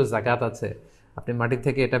ক্ষেত্রেও কিন্তু জাকাত আছে। আপনি মাটি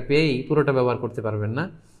থেকে এটা পেয়েই পুরোটা ব্যবহার করতে পারবেন না।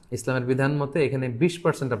 ইসলামের বিধান মতে এখানে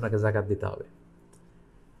 20% আপনাকে জাকাত দিতে হবে।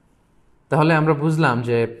 তাহলে আমরা বুঝলাম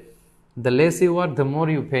যে the less you work the more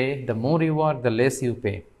you pay, the more you work the less you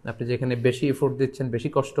pay. আপনি যেখানে বেশি এফোর্ট দিচ্ছেন, বেশি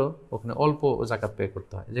কষ্ট, ওখানে অল্প জাকাত পে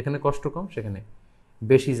করতে হয়, যেখানে কষ্ট কম সেখানে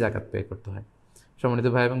বেশি জাকাত পে করতে হয়। সম্মানিত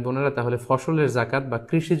ভাই এবং বোনেরা, তাহলে ফসলের জাকাত বা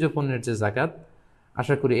কৃষিজ পণ্যের যে জাকাত,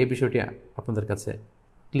 আশা করি এই বিষয়টি আপনাদের কাছে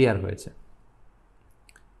ক্লিয়ার হয়েছে।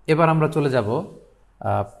 এবার আমরা চলে যাব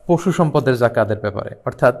পশু সম্পদের জাকাতের ব্যাপারে,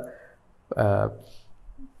 অর্থাৎ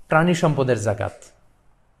প্রাণী সম্পদের জাকাত।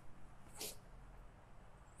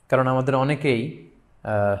 কারণ আমাদের অনেকেই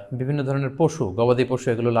বিভিন্ন ধরনের পশু, গবাদি পশু,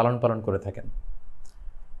 এগুলো লালন পালন করে থাকেন।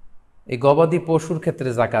 এই গবাদি পশুর ক্ষেত্রে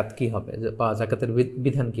জাকাত কি হবে বা জাকাতের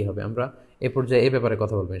বিধান কি হবে, আমরা এ পর্যায়ে এই ব্যাপারে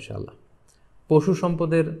কথা বলবো ইনশাআল্লাহ। পশু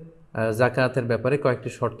সম্পদের জাকাতের ব্যাপারে কয়েকটি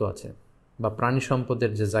শর্ত আছে, বা প্রাণী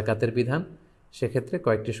সম্পদের যে জাকাতের বিধান সেক্ষেত্রে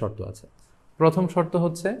কয়েকটি শর্ত আছে। প্রথম শর্ত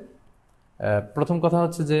হচ্ছে, প্রথম কথা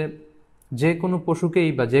হচ্ছে যে কোনো পশুকেই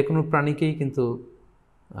বা যে কোনো প্রাণীকেই কিন্তু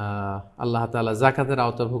আল্লাহ তাআলা জাকাতের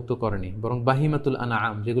আওতাভুক্ত করেনি, বরং বাহিমাতুল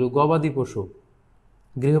আনআম, যেগুলো গবাদি পশু,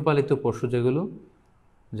 গৃহপালিত পশু যেগুলো,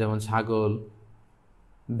 যেমন ছাগল,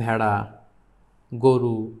 ভেড়া,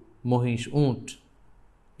 গরু, মহিষ, উট,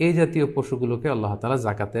 এই জাতীয় পশুগুলোকে আল্লাহ তাআলা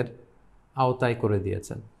জাকাতের আওতায় করে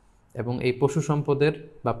দিয়েছেন। এবং এই পশু সম্পদের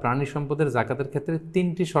বা প্রাণী সম্পদের জাকাতের ক্ষেত্রে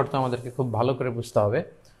 3টি শর্ত আমাদেরকে খুব ভালো করে বুঝতে হবে।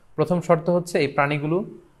 প্রথম শর্ত হচ্ছে এই প্রাণীগুলো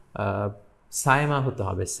সাইমা হতে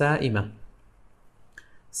হবে।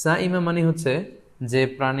 সাইমা মানে হচ্ছে যে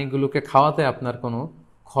প্রাণীগুলোকে খাওয়াতে আপনার কোনো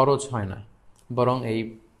খরচ হয় না, বরং এই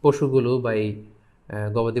পশুগুলো বা এই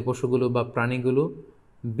গবাদি পশুগুলো বা প্রাণীগুলো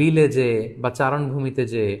বিলে যে বা চারণভূমিতে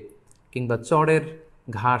যে কিংবা চড়ের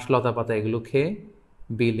ঘাস লতাপাতা এগুলো খেয়ে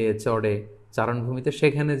বিলে চড়ে চারণভূমিতে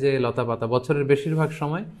সেখানে যে লতাপাতা বছরের বেশিরভাগ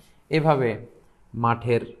সময় এভাবে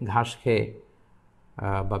মাঠের ঘাস খেয়ে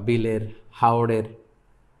বা বিলের হাওড়ের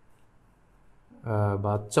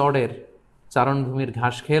বা চড়ের চারণভূমির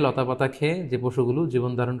ঘাস খেয়ে লতাপাতা খেয়ে যে পশুগুলো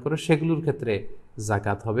জীবন ধারণ করে সেগুলোর ক্ষেত্রে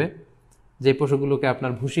জাকাত হবে। যে পশুগুলোকে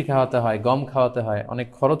আপনার ভুসি খাওয়াতে হয়, গম খাওয়াতে হয়, অনেক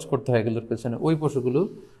খরচ করতে হয় এগুলোর পেছনে, ওই পশুগুলো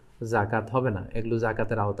জাকাত হবে না, এগুলো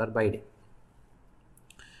জাকাতের আওতার বাইরে।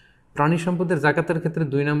 প্রাণী সম্পদের জাকাতের ক্ষেত্রে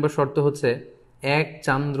 2 নম্বর শর্ত হচ্ছে 1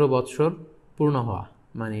 চান্দ্র বৎসর পূর্ণ হওয়া,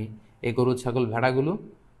 মানে এই গরু ছাগল ভেড়াগুলো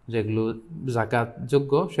যেগুলো জাকাত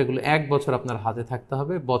যোগ্য সেগুলো 1 বছর আপনার হাতে থাকতে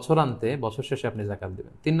হবে, বছরান্তে বছর শেষে আপনি জাকাত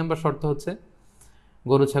দেবেন। 3 নম্বর শর্ত হচ্ছে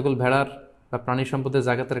গরু ছাগল ভেড়ার বা প্রাণী সম্পদের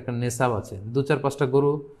জাকাতের একটা নেশাব আছে, 2-4-5টা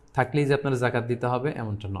গরু থাকলেই যে আপনার জাকাত দিতে হবে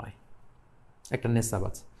এমনটা নয়, একটা নেশাব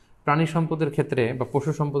আছে। প্রাণী সম্পদের ক্ষেত্রে বা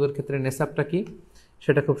পশু সম্পদের ক্ষেত্রে নেশাবটা কি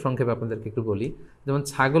সেটা খুব সংক্ষেপে আপনাদেরকে একটু বলি। যেমন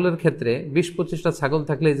ছাগলের ক্ষেত্রে 20-25টা ছাগল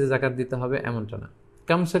থাকলেই যে জাকাত দিতে হবে এমনটা না,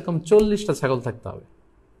 কমসে কম 40টা ছাগল থাকতে হবে।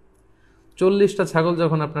 40টা ছাগল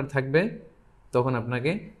যখন আপনার থাকবে তখন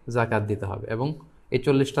আপনাকে জাকাত দিতে হবে, এবং এই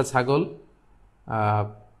 40টা ছাগল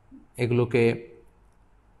এগুলোকে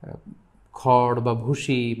খড় বা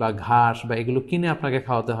ভুসি বা ঘাস বা এগুলো কিনে আপনাকে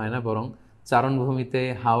খাওয়াতে হয় না, বরং চারণভূমিতে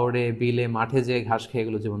হাওড়ে বিলে মাঠে যে ঘাস খেয়ে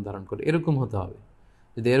এগুলো জীবন ধারণ করে এরকম হতে হবে।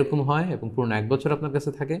 যদি এরকম হয় এবং পূর্ণ 1 বছর আপনার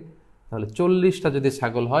কাছে থাকে তাহলে 40টা যদি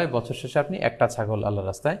ছাগল হয় বছর শেষে আপনি একটা ছাগল আল্লাহ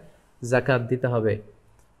রাস্তায় জাকাত দিতে হবে।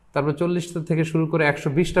 তারপর 40টা থেকে শুরু করে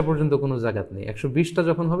 120টা পর্যন্ত কোনো জাকাত নেই, 120টা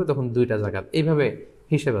যখন হবে তখন 2টা জাকাত, এইভাবে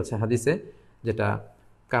হিসেব আছে হাদিসে, যেটা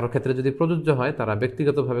কারো ক্ষেত্রে যদি প্রযোজ্য হয় তারা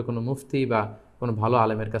ব্যক্তিগতভাবে কোনো মুফতি বা কোনো ভালো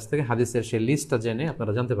আলেমের কাছ থেকে হাদিসের সেই লিস্টটা জেনে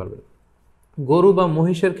আপনারা জানতে পারবেন। গরু বা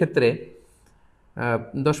মহিষের ক্ষেত্রে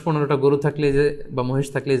 10-15টা গরু থাকলে যে বা মহিষ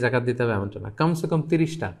থাকলে জাকাত দিতে হবে এমনটা না, কমসে কম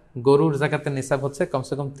 30টা গরুর জাকাতের নিসাব হচ্ছে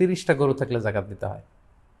কমসে কম 30টা গরু থাকলে জাকাত দিতে হয়।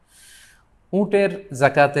 উটের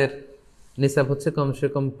জাকাতের নিসাব হচ্ছে কমসে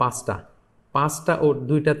কম 5টা ওট,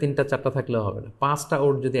 2টা 3টা 4টা থাকলেও হবে না, 5টা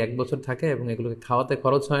ওট যদি 1 বছর থাকে এবং এগুলোকে খাওয়াতে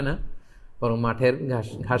খরচ হয় না বরং মাঠের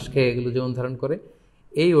ঘাস খেয়ে এগুলো জীবন ধারণ করে,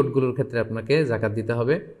 এই ওটগুলোর ক্ষেত্রে আপনাকে জাকাত দিতে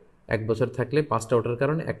হবে। 1 বছর থাকলে 5টা ওটের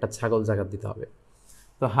কারণে একটা ছাগল জাকাত দিতে হবে।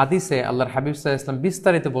 তো হাদিসে আল্লাহর হাবিব সাল্লাল্লাহু আলাইহি ওয়াসাল্লাম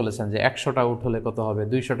বিস্তারিত বলেছেন যে 100টা উট হলে কত হবে,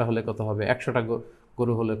 200টা হলে কত হবে, 100টা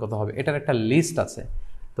গরু হলে কত হবে, এটার একটা লিস্ট আছে।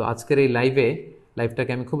 তো আজকের এই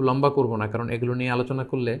লাইভটাকে আমি খুব লম্বা করব না, কারণ এগুলো নিয়ে আলোচনা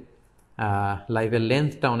করলে লাইভের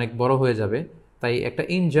লেন্থটা অনেক বড় হয়ে যাবে। তাই একটা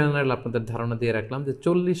ইন জেনারেল আপনাদের ধারণা দিয়ে রাখলাম যে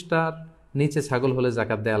 40টার নিচে ছাগল হলে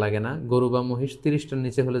জাকাত দেওয়া লাগে না, গরু বা মহিষ 30টার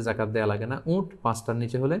নিচে হলে জাকাত দেওয়া লাগে না, উট 5টার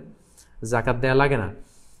নিচে হলে জাকাত দেওয়া লাগে না।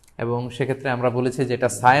 এবং সেক্ষেত্রে আমরা বলেছি যে এটা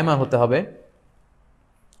সায়েমা হতে হবে,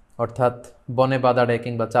 অর্থাৎ বনে বাদাড়ে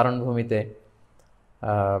কিংবা চারণভূমিতে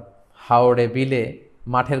হাওড়ে বিলে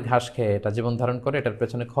মাঠের ঘাস খেয়ে এটা জীবন ধারণ করে, এটার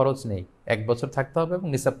পেছনে খরচ নেই, 1 বছর থাকতে হবে এবং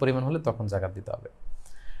নিসাব পরিমাণ হলে তখন জাকাত দিতে হবে।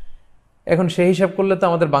 এখন সেই হিসাব করলে তো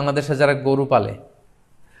আমাদের বাংলাদেশে যারা গরু পালে,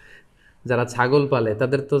 যারা ছাগল পালে,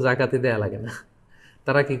 তাদের তো জাকাতই দেয়া লাগে না।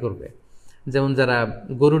 তারা কি করবে? যেমন যারা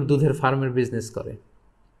গরুর দুধের ফার্মের বিজনেস করে,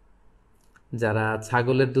 যারা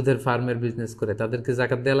ছাগলের দুধের ফার্মের বিজনেস করে, তাদেরকে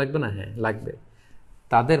জাকাত দেয়া লাগবে না? হ্যাঁ, লাগবে।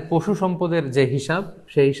 তাদের পশু সম্পদের যে হিসাব,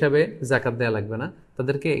 সেই হিসাবে জাকাত দেয়া লাগবে না,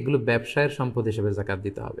 তাদেরকে এগুলো ব্যবসায়ের সম্পদ হিসেবে জাকাত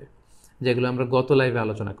দিতে হবে, যেগুলো আমরা গত লাইভে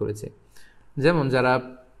আলোচনা করেছি। যেমন যারা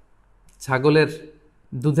ছাগলের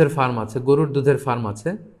দুধের ফার্ম আছে, গরুর দুধের ফার্ম আছে,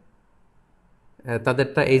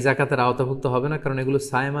 তাদেরটা এই জাকাতের আওতাভুক্ত হবে না, কারণ এগুলো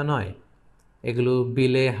সায়েমা নয়, এগুলো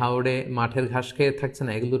বিলে হাওড়ে মাঠের ঘাস খেয়ে থাকছে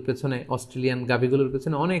না, এগুলোর পেছনে অস্ট্রেলিয়ান গাভীগুলোর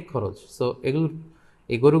পেছনে অনেক খরচ। সো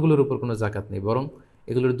এই গরুগুলোর উপর কোনো জাকাত নেই, বরং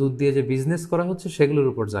এগুলোর দুধ দিয়ে যে বিজনেস করা হচ্ছে সেগুলোর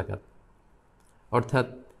উপর জাকাত। অর্থাৎ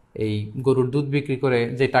এই গরুর দুধ বিক্রি করে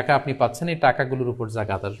যে টাকা আপনি পাচ্ছেন, এই টাকাগুলোর উপর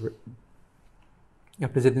জাকাত আসবে।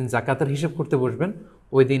 আপনি যেদিন জাকাতের হিসেব করতে বসবেন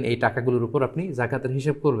ওই দিন এই টাকাগুলোর উপর আপনি জাকাতের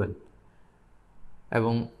হিসেব করবেন।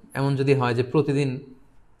 এবং এমন যদি হয় যে প্রতিদিন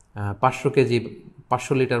 500 কেজি,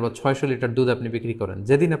 500 লিটার বা 600 লিটার দুধ আপনি বিক্রি করেন,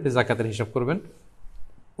 যেদিন আপনি জাকাতের হিসাব করবেন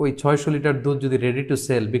ওই 600 লিটার দুধ যদি রেডি টু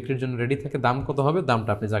সেল, বিক্রির জন্য রেডি থাকে, দাম কত হবে,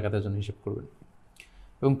 দামটা আপনি জাকাতের জন্য হিসাব করবেন।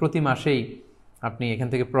 এবং প্রতি মাসেই আপনি এখান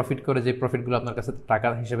থেকে প্রফিট করে যে প্রফিটগুলো আপনার কাছে টাকা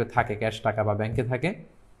হিসেবে থাকে, ক্যাশ টাকা বা ব্যাংকে থাকে,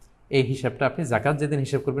 এই হিসাবটা আপনি জাকাত যেদিন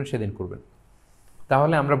হিসাব করবেন সেদিন করবেন।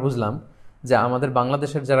 তাহলে আমরা বুঝলাম যে আমাদের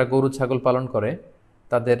বাংলাদেশের যারা গরু ছাগল পালন করে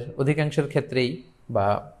তাদের অধিকাংশের ক্ষেত্রেই বা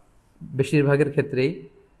বেশিরভাগের ক্ষেত্রেই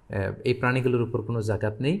এই প্রাণীগুলোর উপর কোনো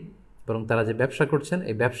জাকাত নেই, বরং তারা যে ব্যবসা করছেন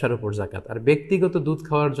এই ব্যবসার উপর জাকাত। আর ব্যক্তিগত দুধ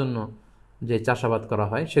খাওয়ার জন্য যে চাষাবাদ করা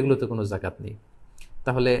হয় সেগুলোতে কোনো জাকাত নেই।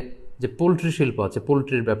 তাহলে যে পোলট্রি শিল্প আছে,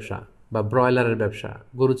 পোলট্রির ব্যবসা বা ব্রয়লারের ব্যবসা,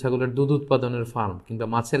 গরু ছাগলের দুধ উৎপাদনের ফার্ম কিংবা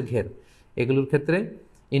মাছের ঘের, এগুলোর ক্ষেত্রে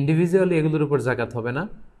ইন্ডিভিজুয়ালি এগুলোর উপর জাকাত হবে না,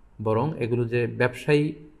 বরং এগুলো যে ব্যবসায়ী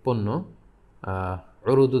পণ্য,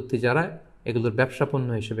 অরুদ উত্তিজারা, এগুলোর ব্যবসা পণ্য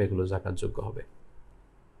হিসেবে এগুলো জাকাতযোগ্য হবে।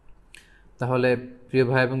 তাহলে প্রিয়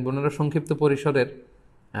ভাই এবং বোনেরা, সংক্ষিপ্ত পরিসরের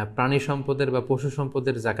প্রাণী সম্পদের বা পশু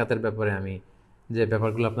সম্পদের জাকাতের ব্যাপারে আমি যে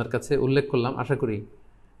ব্যাপারগুলো আপনার কাছে উল্লেখ করলাম, আশা করি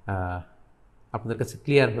আপনাদের কাছে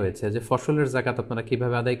ক্লিয়ার হয়েছে যে ফসলের জাকাত আপনারা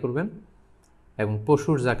কিভাবে আদায় করবেন এবং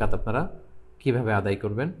পশুর জাকাত আপনারা কিভাবে আদায়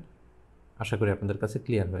করবেন। আশা করি আপনাদের কাছে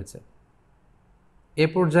ক্লিয়ার হয়েছে। এ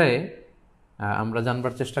পর্যায়ে আমরা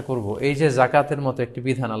জানবার চেষ্টা করব এই যে জাকাতের মতো একটি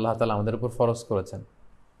বিধান আল্লাহ তাআলা আমাদের উপর ফরজ করেছেন,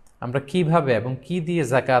 আমরা কিভাবে এবং কি দিয়ে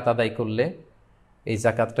জাকাত আদায় করলে এই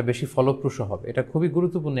জাকাতটা বেশি ফলপ্রসূ হবে। এটা খুবই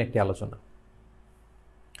গুরুত্বপূর্ণ একটি আলোচনা।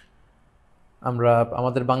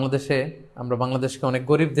 আমরা বাংলাদেশকে অনেক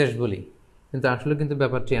গরিব দেশ বলি, কিন্তু আসলে কিন্তু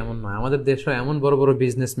ব্যাপারটি এমন নয়। আমাদের দেশেও এমন বড় বড়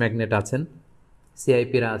বিজনেস ম্যাগনেট আছেন,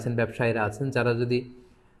 সিআইপিরা আছেন, ব্যবসায়ীরা আছেন, যারা যদি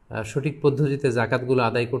সঠিক পদ্ধতিতে জাকাতগুলো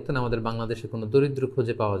আদায় করতেন আমাদের বাংলাদেশে কোনো দরিদ্র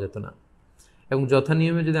খুঁজে পাওয়া যেত না। এবং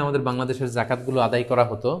যথানিয়মে যদি আমাদের বাংলাদেশের জাকাতগুলো আদায় করা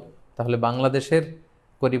হতো, তাহলে বাংলাদেশের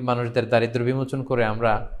গরিব মানুষদের দারিদ্র বিমোচন করে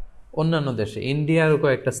আমরা অন্যান্য দেশে, ইন্ডিয়ারও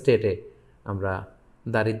কয়েকটা স্টেটে আমরা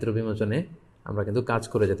দারিদ্র বিমোচনে আমরা কিন্তু কাজ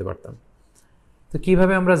করে যেতে পারতাম। তো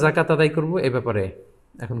কিভাবে আমরা জাকাত আদায় করব এ ব্যাপারে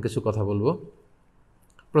এখন কিছু কথা বলবো।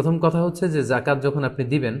 প্রথম কথা হচ্ছে যে জাকাত যখন আপনি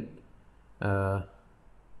দিবেন,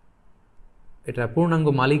 এটা পূর্ণাঙ্গ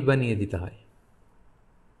মালিক বানিয়ে দিতে হয়।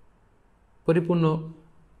 পরিপূর্ণ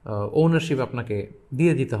ওনারশিপ আপনাকে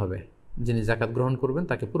দিয়ে দিতে হবে। যিনি জাকাত গ্রহণ করবেন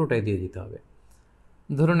তাকে পুরোটাই দিয়ে দিতে হবে।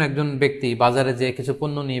 ধরুন একজন ব্যক্তি বাজারে যেয়ে কিছু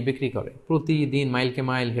পণ্য নিয়ে বিক্রি করে, প্রতিদিন মাইলকে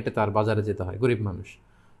মাইল হেঁটে তার বাজারে যেতে হয়, গরিব মানুষ।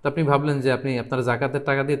 তো আপনি ভাবলেন যে আপনি আপনার জাকাতের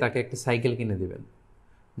টাকা দিয়ে তাকে একটা সাইকেল কিনে দিবেন,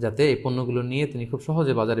 যাতে এই পণ্যগুলো নিয়ে তিনি খুব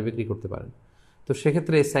সহজে বাজারে বিক্রি করতে পারেন। তো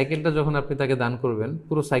সেক্ষেত্রে এই সাইকেলটা যখন আপনি তাকে দান করবেন,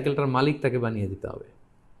 পুরো সাইকেলটার মালিক তাকে বানিয়ে দিতে হবে।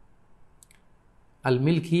 আল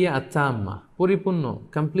মিলকিয়া আত্তাম্মা, পরিপূর্ণ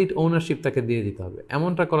কমপ্লিট ওনারশিপ তাকে দিয়ে দিতে হবে।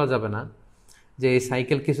 এমনটা করা যাবে না যে এই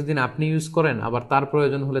সাইকেল কিছুদিন আপনি ইউজ করেন, আবার তার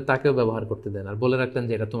প্রয়োজন হলে তাকেও ব্যবহার করতে দেন আর বলে রাখলেন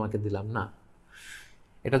যে এটা তোমাকে দিলাম না।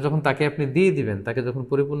 এটা যখন তাকে আপনি দিয়ে দিবেন, তাকে যখন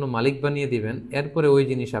পরিপূর্ণ মালিক বানিয়ে দিবেন, এরপরে ওই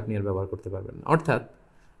জিনিস আপনি আর ব্যবহার করতে পারবেন না। অর্থাৎ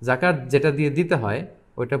জাকাত যেটা দিয়ে দিতে হয়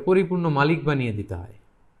ওইটা পরিপূর্ণ মালিক বানিয়ে দিতে হয়,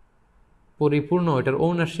 পরিপূর্ণ ওইটার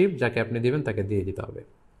ওনারশিপ যাকে আপনি দিবেন তাকে দিয়ে দিতে হবে।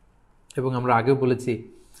 এবং আমরা আগেও বলেছি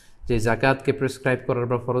যে জাকাতকে প্রেসক্রাইব করার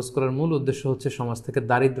বা ফরজ করার মূল উদ্দেশ্য হচ্ছে সমাজ থেকে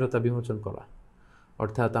দারিদ্রতা বিমোচন করা।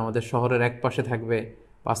 অর্থাৎ আমাদের শহরের এক পাশে থাকবে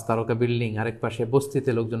 5 তারকা বিল্ডিং, আরেক পাশে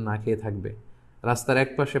বস্তিতে লোকজন না খেয়ে থাকবে, রাস্তার এক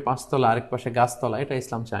পাশে 5 তলা আরেক পাশে গাছতলা। এটা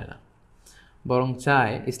ইসলাম চায় না। বরং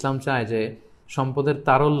ইসলাম চায় যে সম্পদের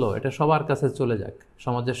তারল্য এটা সবার কাছে চলে যাক,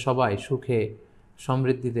 সমাজের সবাই সুখে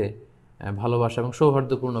সমৃদ্ধিতে ভালোবাসা এবং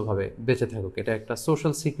সৌহার্দ্যপূর্ণভাবে বেঁচে থাকুক। এটা একটা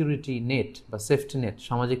সোশ্যাল সিকিউরিটি নেট বা সেফটি নেট,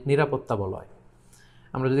 সামাজিক নিরাপত্তা বলা হয়।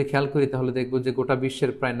 আমরা যদি খেয়াল করি তাহলে দেখব যে গোটা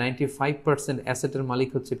বিশ্বের প্রায় 95% অ্যাসেটের মালিক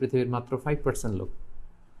হচ্ছে পৃথিবীর মাত্র 5% লোক।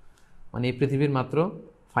 মানে এই পৃথিবীর মাত্র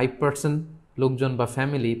 5% লোকজন বা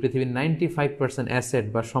ফ্যামিলি পৃথিবীর 95% অ্যাসেট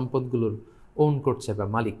বা সম্পদগুলোর ওন করছে বা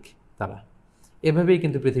মালিক তারা। এভাবেই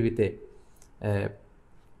কিন্তু পৃথিবীতে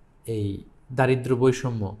এই দারিদ্র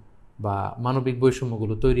বৈষম্য বা মানবিক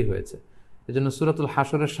বৈষম্যগুলো তৈরি হয়েছে। এজন্য সূরাতুল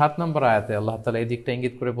হাশরের 7 নম্বর আয়াতে আল্লাহ তাআলা এই দিকটা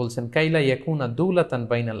ইঙ্গিত করে বলছেন, কাইলা ইয়াকুনা দুলাতান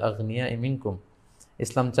বাইনাল আগনিয়া মিনকুম।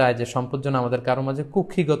 ইসলাম চায় যে সম্পদ যেন আমাদের কারো মাঝে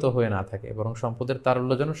কুক্ষিগত হয়ে না থাকে, বরং সম্পদের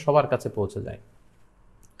তারল্য যেন সবার কাছে পৌঁছে যায়।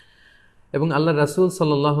 এবং আল্লাহ রাসূল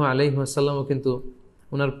সাল্লাল্লাহু আলাইহি ওয়াসাল্লামও কিন্তু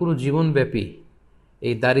ওনার পুরো জীবনব্যাপী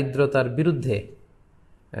এই দারিদ্রতার বিরুদ্ধে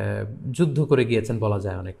যুদ্ধ করে গিয়েছেন বলা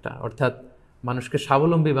যায় অনেকটা। অর্থাৎ মানুষকে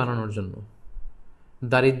স্বাবলম্বী বানানোর জন্য,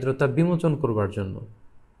 দারিদ্রতা বিমোচন করবার জন্য,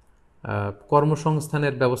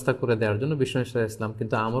 কর্মসংস্থানের ব্যবস্থা করে দেওয়ার জন্য বিশ্বনবী সাল্লাল্লাহু আলাইহি ওয়াসাল্লাম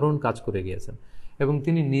কিন্তু আমরণ কাজ করে গিয়েছেন। এবং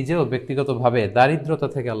তিনি নিজেও ব্যক্তিগতভাবে দারিদ্রতা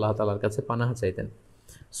থেকে আল্লাহ তাআলার কাছে পানাহ চাইতেন।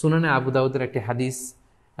 সুনানে আবু দাউদের একটি হাদিস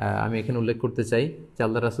আমি এখানে উল্লেখ করতে চাই যে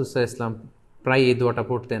আল্লাহ রাসূল সাল্লাল্লাহু আলাইহি ওয়াসাল্লাম প্রায় এই দোয়াটা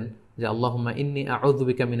পড়তেন যে আল্লাহুম্মা ইন্নী আউযু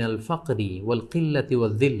বিকা মিনাল ফাকরি ওয়াল কিল্লাতি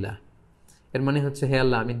ওয়াল যিল্লাহ। এর মানে হচ্ছে, হে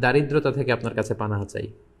আল্লাহ, আমি দারিদ্রতা থেকে আপনার কাছে পানাহ চাই,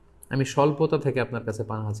 আমি স্বল্পতা থেকে আপনার কাছে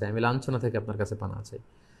পানাহ চাই, আমি লাঞ্ছনা থেকে আপনার কাছে পানাহ চাই।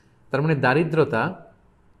 তার মানে দারিদ্রতা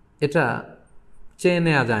এটা চেয়ে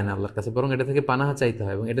নেওয়া যায় না আল্লাহর কাছে, বরং এটা থেকে পানাহ চাইতে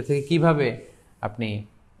হয়। এবং এটা থেকে কিভাবে আপনি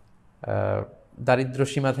দারিদ্র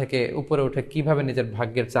সীমা থেকে উপরে উঠে কিভাবে নিজের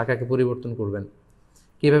ভাগ্যের চাকাকে পরিবর্তন করবেন,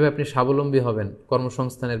 কিভাবে আপনি স্বাবলম্বী হবেন,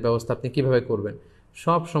 কর্মসংস্থানের ব্যবস্থা আপনি কিভাবে করবেন,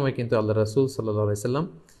 সব সময় কিন্তু আল্লাহ রাসূল সাল্লাল্লাহু আলাইহি সাল্লাম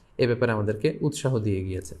এ ব্যাপারে আমাদেরকে উৎসাহ দিয়ে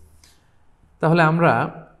গিয়েছে। তাহলে আমরা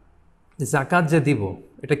জাকাত যে দিব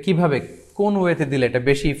এটা কিভাবে, কোন ওয়েতে দিলে এটা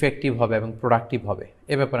বেশি ইফেক্টিভ হবে এবং প্রোডাক্টিভ হবে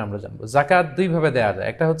এ ব্যাপারে আমরা জানবো। জাকাত দুইভাবে দেওয়া যায়।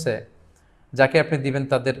 একটা হচ্ছে যাকে আপনি দিবেন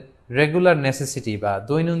তাদের রেগুলার নেসেসিটি বা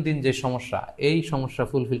দৈনন্দিন যে সমস্যা, এই সমস্যা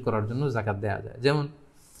ফুলফিল করার জন্য জাকাত দেওয়া যায়। যেমন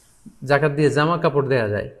জাকাত দিয়ে জামা কাপড় দেওয়া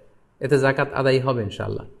যায়, এতে জাকাত আদায় হবে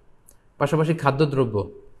ইনশাআল্লাহ। পাশাপাশি খাদ্যদ্রব্য,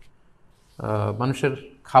 মানুষের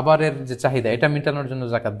খাবারের যে চাহিদা এটা মেটানোর জন্য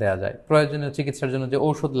জাকাত দেওয়া যায়। প্রয়োজনীয় চিকিৎসার জন্য যে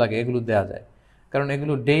ঔষধ লাগে এগুলো দেওয়া যায়, কারণ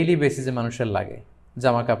এগুলো ডেইলি বেসিসে মানুষের লাগে।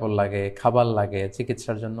 জামা কাপড় লাগে, খাবার লাগে,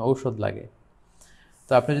 চিকিৎসার জন্য ঔষধ লাগে।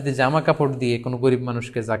 তো আপনি যদি জামা কাপড় দিয়ে কোনো গরিব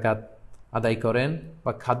মানুষকে জাকাত আদায় করেন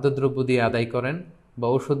বা খাদ্যদ্রব্য দিয়ে আদায় করেন বা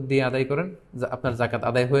ওষুধ দিয়ে আদায় করেন, আপনার জাকাত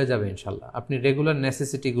আদায় হয়ে যাবে ইনশাল্লাহ। আপনি রেগুলার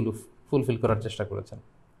নেসেসিটিগুলো ফুলফিল করার চেষ্টা করেছেন,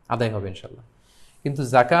 আদায় হবে ইনশাল্লাহ। কিন্তু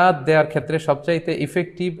জাকাত দেওয়ার ক্ষেত্রে সবচাইতে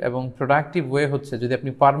ইফেক্টিভ এবং প্রোডাক্টিভ ওয়ে হচ্ছে যদি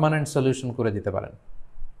আপনি পার্মানেন্ট সলিউশন করে দিতে পারেন।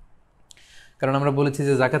 কারণ আমরা বলেছি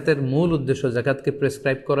যে জাকাতের মূল উদ্দেশ্য, জাকাতকে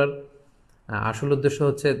প্রেসক্রাইব করার আসল উদ্দেশ্য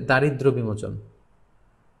হচ্ছে দারিদ্র্য বিমোচন।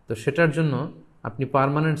 তো সেটার জন্য আপনি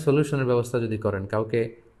পার্মানেন্ট সলিউশনের ব্যবস্থা যদি করেন, কাউকে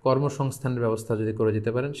কর্মসংস্থানের ব্যবস্থা যদি করে দিতে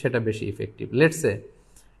পারেন, সেটা বেশি ইফেক্টিভ। লেটসে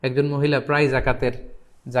একজন মহিলা প্রায়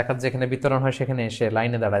জাকাত যেখানে বিতরণ হয় সেখানে এসে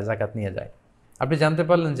লাইনে দাঁড়ায়, জাকাত নিয়ে যায়। আপনি জানতে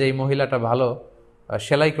পারলেন যে এই মহিলাটা ভালো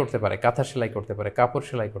সেলাই করতে পারে, কাঁথা সেলাই করতে পারে, কাপড়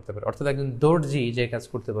সেলাই করতে পারে, অর্থাৎ একজন দর্জি যে কাজ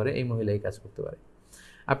করতে পারে এই মহিলা এই কাজ করতে পারে।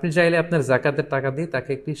 আপনি চাইলে আপনার জাকাতের টাকা দিয়ে তাকে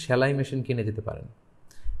একটি সেলাই মেশিন কিনে দিতে পারেন,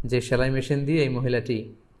 যে সেলাই মেশিন দিয়ে এই মহিলাটি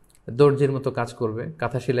দর্জির মতো কাজ করবে,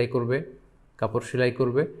 কাঁথা সেলাই করবে, কাপড় সেলাই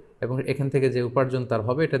করবে, এবং এখান থেকে যে উপার্জন তার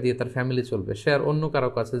হবে এটা দিয়ে তার ফ্যামিলি চলবে। সে আর অন্য কারো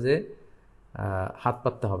কাছে যে হাত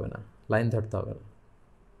পাততে হবে না, লাইন ধরতে হবে না।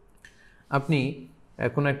 আপনি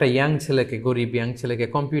কোনো একটা ইয়াং ছেলেকে, গরিব ইয়াং ছেলেকে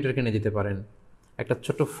কম্পিউটার কিনে দিতে পারেন, একটা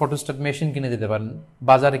ছোট ফটোস্ট্যাট মেশিন কিনে দিতে পারেন।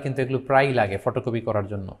 বাজারে কিন্তু এগুলো প্রায়ই লাগে ফটোকপি করার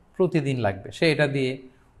জন্য, প্রতিদিন লাগবে। সে এটা দিয়ে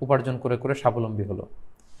উপার্জন করে করে স্বাবলম্বী হলো।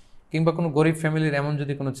 কিংবা কোনো গরিব ফ্যামিলির এমন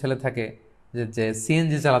যদি কোনো ছেলে থাকে যে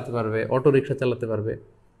সিএনজি চালাতে পারবে, অটো রিক্সা চালাতে পারবে,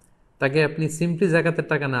 তাকে আপনি সিম্পলি জাকাতের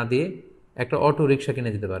টাকা না দিয়ে একটা অটো রিক্সা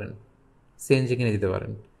কিনে দিতে পারেন, সিএনজি কিনে দিতে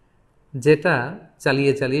পারেন, যেটা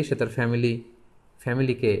চালিয়ে চালিয়ে সে তার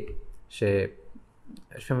ফ্যামিলিকে সে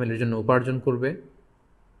ফ্যামিলির জন্য উপার্জন করবে,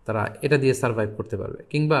 তারা এটা দিয়ে সারভাইভ করতে পারবে।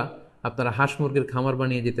 কিংবা আপনারা হাঁস মুরগির খামার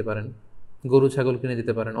বানিয়ে দিতে পারেন, গরু ছাগল কিনে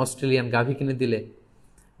দিতে পারেন, অস্ট্রেলিয়ান গাভী কিনে দিলে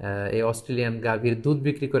এই অস্ট্রেলিয়ান গাভীর দুধ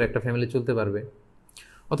বিক্রি করে একটা ফ্যামিলি চলতে পারবে।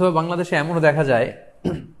 অথবা বাংলাদেশে এমনও দেখা যায়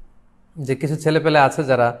যে কিছু ছেলেপেলে আছে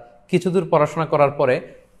যারা কিছু দূর পড়াশোনা করার পরে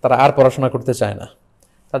তারা আর পড়াশোনা করতে চায় না।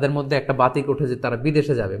 তাদের মধ্যে একটা বাতিক ওঠে যে তারা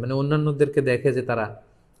বিদেশে যাবে, মানে অন্যান্যদেরকে দেখে যে তারা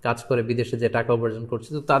কাজ করে বিদেশে যে টাকা উপার্জন করছে,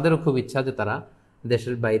 তো তাদেরও খুব ইচ্ছা যে তারা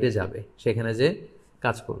দেশের বাইরে যাবে, সেখানে যে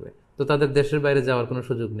কাজ করবে। তো তাদের দেশের বাইরে যাওয়ার কোনো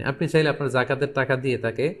সুযোগ নেই। আপনি চাইলে আপনার জাকাতের টাকা দিয়ে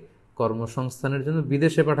তাকে কর্মসংস্থানের জন্য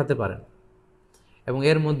বিদেশে পাঠাতে পারেন, এবং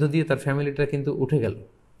এর মধ্য দিয়ে তার ফ্যামিলিটা কিন্তু উঠে গেল,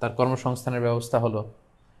 তার কর্মসংস্থানের ব্যবস্থা হলো,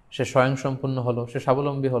 সে স্বয়ংসম্পূর্ণ হলো, সে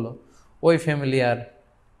স্বাবলম্বী হলো। ওই ফ্যামিলি আর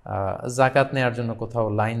জাকাত নেওয়ার জন্য কোথাও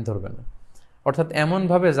লাইন ধরবে না। অর্থাৎ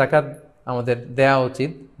এমনভাবে জাকাত আমাদের দেয়া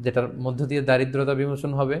উচিত যেটার মধ্য দিয়ে দারিদ্রতা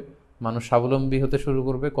বিমোচন হবে, মানুষ স্বাবলম্বী হতে শুরু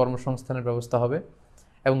করবে, কর্মসংস্থানের ব্যবস্থা হবে,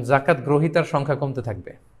 এবং জাকাত গ্রহীতার সংখ্যা কমতে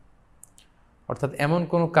থাকবে। অর্থাৎ এমন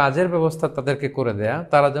কোনো কাজের ব্যবস্থা তাদেরকে করে দেয়া,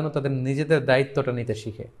 তারা যেন তাদের নিজেদের দায়িত্বটা নিতে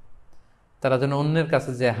শিখে, তারা যেন অন্যের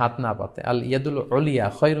কাছে যে হাত না পাতে। আল ইয়াদুল উলিয়া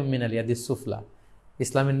খায়রুম মিনাল ইয়াদিস সুফলা।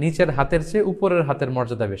 ইসলামের নিচের হাতের চেয়ে উপরের হাতের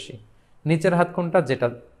মর্যাদা বেশি। নিচের হাত কোনটা? যেটা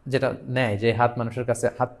যেটা নেয়, যে হাত মানুষের কাছে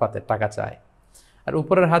হাত পাতে, টাকা চায়। আর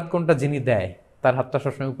উপরের হাত কোনটা? যিনি দেয় তার হাতটা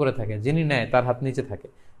সবসময় উপরে থাকে, যিনি নেয় তার হাত নিচে থাকে।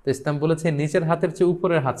 তো ইসলাম বলেছে নিচের হাতের চেয়ে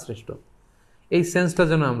উপরের হাত শ্রেষ্ঠ। এই সেন্সটা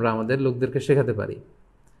যেন আমরা আমাদের লোকদেরকে শেখাতে পারি,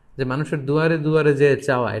 যে মানুষের দুয়ারে দুয়ারে যে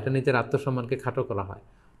চাওয়া, এটা নিজের আত্মসম্মানকে খাটো করা হয়।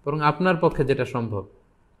 বরং আপনার পক্ষে যেটা সম্ভব,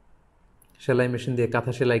 সেলাই মেশিন দিয়ে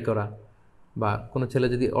কাঁথা সেলাই করা, বা কোনো ছেলে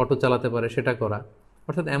যদি অটো চালাতে পারে সেটা করা,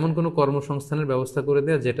 অর্থাৎ এমন কোনো কর্মসংস্থানের ব্যবস্থা করে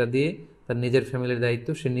দেওয়া যেটা দিয়ে তার নিজের ফ্যামিলির দায়িত্ব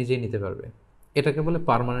সে নিজেই নিতে পারবে। এটাকে বলে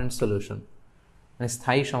পার্মানেন্ট সলিউশন, মানে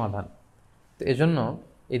স্থায়ী সমাধান। তো এজন্য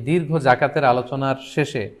এই দীর্ঘ জাকাতের আলোচনার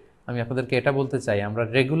শেষে আমি আপনাদেরকে এটা বলতে চাই, আমরা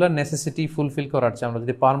রেগুলার নেসেসিটি ফুলফিল করার চেয়ে আমরা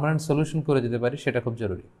যদি পার্মানেন্ট সলিউশন করে দিতে পারি সেটা খুব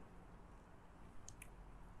জরুরি।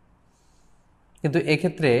 কিন্তু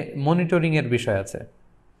এক্ষেত্রে মনিটরিংয়ের বিষয় আছে।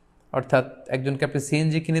 অর্থাৎ একজনকে আপনি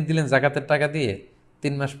সিএনজি কিনে দিলেন জাকাতের টাকা দিয়ে,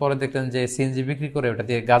 3 মাস পরে দেখলেন যে সিএনজি বিক্রি করে ওটা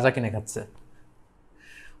দিয়ে গাঁজা কিনে খাচ্ছে।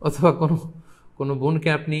 অথবা কোনো বোনকে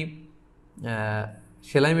আপনি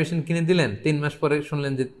সেলাই মেশিন কিনে দিলেন, 3 মাস পরে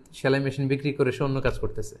শুনলেন যে সেলাই মেশিন বিক্রি করে সে অন্য কাজ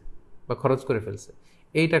করতেছে বা খরচ করে ফেলছে।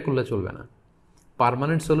 এইটা করলে চলবে না।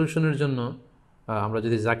 পার্মানেন্ট সলিউশনের জন্য আমরা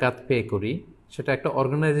যদি জাকাত পে করি, সেটা একটা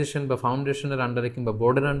অর্গানাইজেশন বা ফাউন্ডেশনের আন্ডারে কিংবা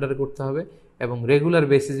বোর্ডের আন্ডারে করতে হবে, এবং রেগুলার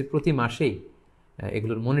বেসিসে প্রতি মাসেই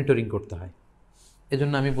এগুলোর মনিটরিং করতে হয়।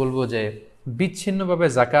 এজন্য আমি বলবো যে বিচ্ছিন্নভাবে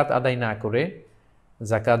জাকাত আদায় না করে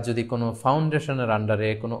জাকাত যদি কোনো ফাউন্ডেশনের আন্ডারে,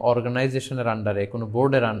 কোনো অর্গানাইজেশনের আন্ডারে, কোনো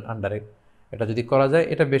বোর্ডের আন্ডারে এটা যদি করা যায়,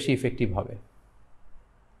 এটা বেশি ইফেক্টিভ হবে।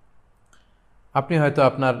 আপনি হয়তো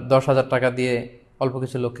আপনার 10,000 টাকা দিয়ে অল্প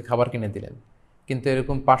কিছু লোককে খাবার কিনে দিলেন, কিন্তু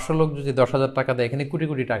এরকম 500 লোক যদি 10,000 টাকা দেয়, এখানে কোটি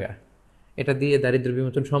কোটি টাকা, এটা দিয়ে দারিদ্র্য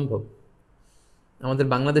বিমোচন সম্ভব। আমাদের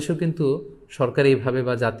বাংলাদেশেও কিন্তু সরকারিভাবে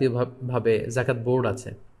বা জাতীয়ভাবে জাকাত বোর্ড আছে,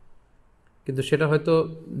 কিন্তু সেটা হয়তো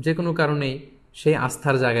যে কোনো কারণেই সেই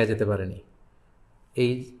আস্থার জায়গায় যেতে পারেনি।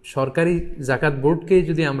 এই সরকারি জাকাত বোর্ডকেই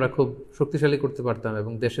যদি আমরা খুব শক্তিশালী করতে পারতাম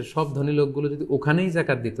এবং দেশের সব ধনী লোকগুলো যদি ওখানেই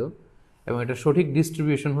জাকাত দিত এবং এটা সঠিক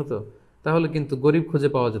ডিস্ট্রিবিউশন হতো, তাহলে কিন্তু গরিব খুঁজে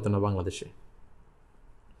পাওয়া যেত না বাংলাদেশে।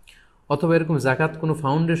 অথবা এরকম জাকাত কোনো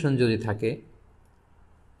ফাউন্ডেশন যদি থাকে,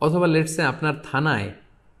 অথবা লেটসে আপনার থানায়,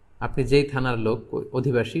 আপনি যেই থানার লোক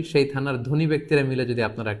অধিবাসী, সেই থানার ধনী ব্যক্তিরা মিলে যদি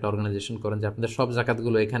আপনারা একটা অর্গানাইজেশন করেন যে আপনাদের সব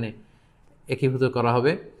জাকাতগুলো এখানে একীভূত করা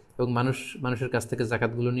হবে এবং মানুষের কাছ থেকে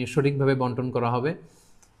জাকাতগুলো নিয়ে সঠিকভাবে বন্টন করা হবে,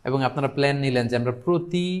 এবং আপনারা প্ল্যান নিলেন যে আমরা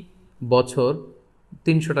প্রতি বছর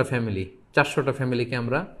 300টা ফ্যামিলি, 400টা ফ্যামিলিকে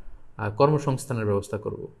আমরা কর্মসংস্থানের ব্যবস্থা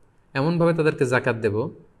করব। এমনভাবে তাদেরকে জাকাত দেব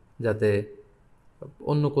যাতে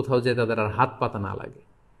অন্য কোথাও যে তাদের আর হাত পাতা না লাগে।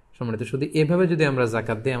 সম্মানিত শুধু এভাবে যদি আমরা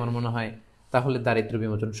জাকাত দিই, আমার মনে হয় তাহলে দারিদ্র্য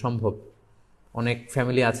বিমোচন সম্ভব। অনেক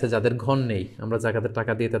ফ্যামিলি আছে যাদের ঘর নেই, আমরা জাকাতের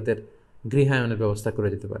টাকা দিয়ে তাদের গৃহায়নের ব্যবস্থা করে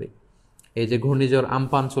দিতে পারি। এই যে ঘূর্ণিঝড়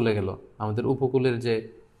আমপান চলে গেল, আমাদের উপকূলের যে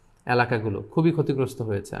এলাকাগুলো খুবই ক্ষতিগ্রস্ত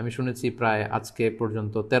হয়েছে। আমি শুনেছি প্রায় আজকে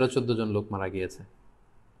পর্যন্ত 13-14 জন লোক মারা গিয়েছে,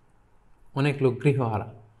 অনেক লোক গৃহহারা।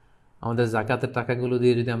 আমাদের জাকাতের টাকাগুলো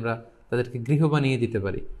দিয়ে যদি আমরা তাদেরকে গৃহ বানিয়ে দিতে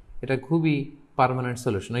পারি, এটা খুবই পার্মানেন্ট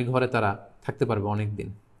সলিউশন। ওই ঘরে তারা থাকতে পারবে অনেক দিন,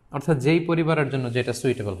 অর্থাৎ যেই পরিবারের জন্য যেটা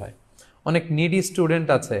সুইটেবল হয়। অনেক নিডি স্টুডেন্ট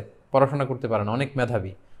আছে, পড়াশোনা করতে পারে না, অনেক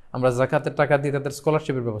মেধাবী, আমরা জাকাতের টাকা দিয়ে তাদের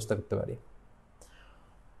স্কলারশিপের ব্যবস্থা করতে পারি।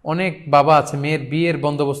 অনেক বাবা আছে, মেয়ের বিয়ের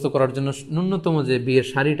বন্দোবস্ত করার জন্য ন্যূনতম যে বিয়ের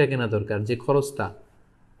শাড়িটা কেনা দরকার, যে খরচটা,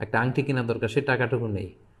 একটা আংটি কেনা দরকার, সেই টাকাটুকু নেই।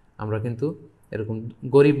 আমরা কিন্তু এরকম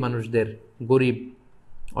গরিব মানুষদের, গরিব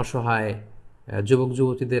অসহায় যুবক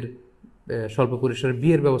যুবতীদের স্বল্প পরিসরে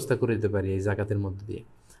বিয়ের ব্যবস্থা করে দিতে পারি এই জাকাতের মধ্য দিয়ে।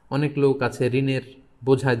 অনেক লোক আছে ঋণের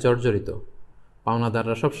বোঝায় জর্জরিত,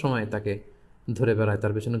 পাওনাদাররা সবসময় তাকে ধরে বেড়ায়,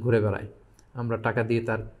 তার পেছনে ঘুরে বেড়ায়, আমরা টাকা দিয়ে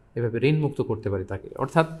তার এভাবে ঋণ মুক্ত করতে পারি তাকে।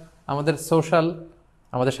 অর্থাৎ আমাদের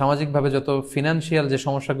আমাদের সামাজিকভাবে যত ফিনান্সিয়াল যে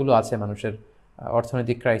সমস্যাগুলো আছে মানুষের,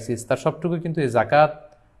 অর্থনৈতিক ক্রাইসিস, তার সবটুকু কিন্তু এই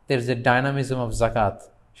জাকাতের যে ডায়নামিজম অফ জাকাত,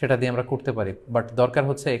 সেটা দিয়ে আমরা করতে পারি। বাট দরকার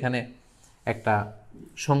হচ্ছে এখানে একটা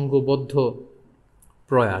সংঘবদ্ধ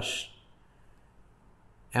প্রয়াস,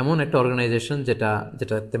 এমন একটা অর্গানাইজেশন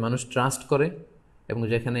যেটাতে মানুষ ট্রাস্ট করে এবং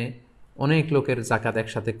যেখানে অনেক লোকের জাকাত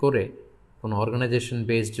একসাথে করে কোনো অর্গানাইজেশন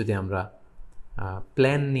বেসড যদি আমরা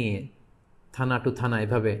প্ল্যান নিয়ে থানা টু থানা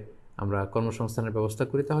এভাবে আমরা কর্মসংস্থানের ব্যবস্থা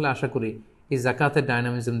করি, তাহলে আশা করি এই জাকাতের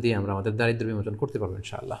ডায়নামিজম দিয়ে আমরা আমাদের দারিদ্র্য বিমোচন করতে পারবো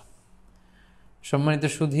ইনশাআল্লাহ। সম্মানিত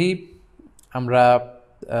সুধী, আমরা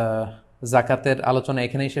জাকাতের আলোচনা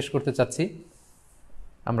এখানেই শেষ করতে চাচ্ছি।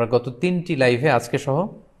 আমরা গত 3টি লাইভে আজকে সহ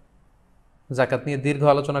জাকাত নিয়ে দীর্ঘ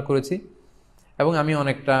আলোচনা করেছি এবং আমি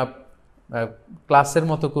অনেকটা ক্লাসের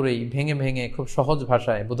মতো করেই ভেঙে ভেঙে খুব সহজ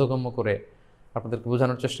ভাষায় বোধগম্য করে আপনাদেরকে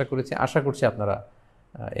বোঝানোর চেষ্টা করেছি। আশা করছি আপনারা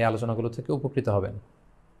এই আলোচনাগুলো থেকে উপকৃত হবেন।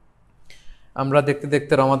 আমরা দেখতে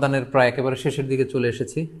দেখতে রমাদানের প্রায় একেবারে শেষের দিকে চলে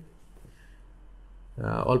এসেছি।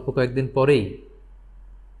 অল্প কয়েকদিন পরেই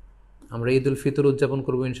আমরা ঈদ উল ফিতর উদযাপন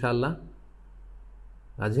করবো ইনশাআল্লাহ।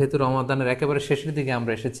 যেহেতু রমাদানের একেবারে শেষের দিকে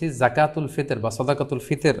আমরা এসেছি, জাকাতুল ফিতর বা সদাকাতুল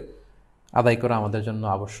ফিতর আদায় করা আমাদের জন্য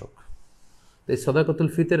আবশ্যক। তো এই সদাকাতুল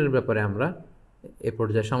ফিতরের ব্যাপারে আমরা এ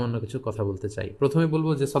পর্যায়ে সামান্য কিছু কথা বলতে চাই। প্রথমে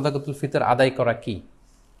বলবো যে সদাকাতুল ফিতর আদায় করা কি।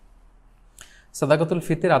 সদাকাতুল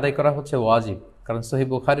ফিতর আদায় করা হচ্ছে ওয়াজিব, কারণ সহিহ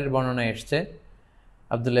বুখারীর বর্ণনায় এসছে,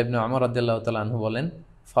 আব্দুল্লাহ ইবনে ওমর রাদিয়াল্লাহু তাআলা আনহু বলেন,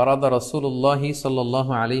 ফারাদা রাসূলুল্লাহি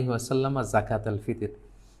সাল্লাল্লাহু আলাইহি ওয়াসাল্লাম যাকাতুল ফিতর।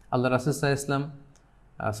 আল্লাহ রাসূল সাল্লাল্লাহু আলাইহি ওয়াসাল্লাম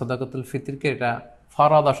সদাকাতুল ফিতরকে এটা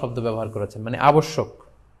ফারাদা শব্দ ব্যবহার করেছেন, মানে আবশ্যক,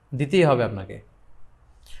 দিতেই হবে আপনাকে।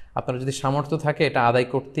 আপনার যদি সামর্থ্য থাকে এটা আদায়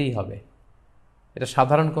করতেই হবে। এটা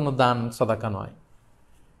সাধারণ কোনো দান সদাকা নয়,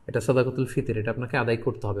 এটা সদাকাতুল ফিতর, এটা আপনাকে আদায়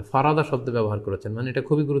করতে হবে। ফারাদা শব্দ ব্যবহার করেছেন, মানে এটা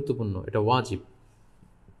খুবই গুরুত্বপূর্ণ, এটা ওয়াজিব।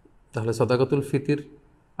 তাহলে সদাকাতুল ফিতর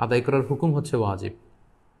আদায় করার হুকুম হচ্ছে ওয়াজিব।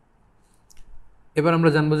 এবার আমরা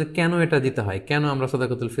জানবো যে কেন এটা দিতে হয়, কেন আমরা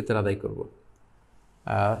সদাকাতুল ফিতর আদায় করব।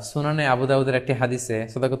 সুনানে আবু দাউদের একটি হাদিসে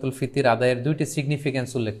সদাকাতুল ফিতর আদায়ের 2টি সিগনিফিক্যান্স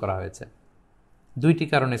উল্লেখ করা হয়েছে। 2টি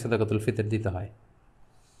কারণে সদাকাতুল ফিতর দিতে হয়।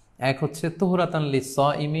 এক হচ্ছে তুহরাতান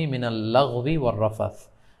লিস-সাইমি মিনাল লাগবি ওয়ার রাফাস।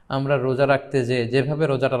 আমরা রোজা রাখতে যেভাবে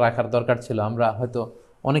রোজাটা রাখার দরকার ছিল, আমরা হয়তো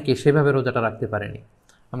অনেকে সেভাবে রোজাটা রাখতে পারিনি।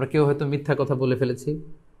 আমরা কেউ হয়তো মিথ্যা কথা বলে ফেলেছি,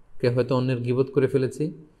 কেউ হয়তো অন্যের গীবত করে ফেলেছি।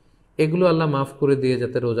 এগুলো আল্লাহ মাফ করে দিয়ে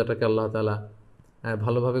যাতে রোজাটাকে আল্লাহ তাআলা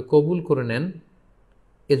ভালোভাবে কবুল করে নেন,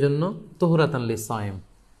 এজন্য তুহরাতান লিসাইম,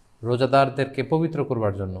 রোজাদারদেরকে পবিত্র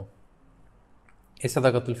করবার জন্য এই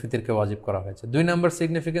সাদাকাতুল ফিতরকে ওয়াজিব করা হয়েছে। 2 নম্বর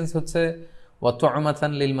সিগনিফিকেন্স হচ্ছে ওয়া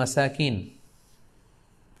তু'মাতান লিল মাসাকিন,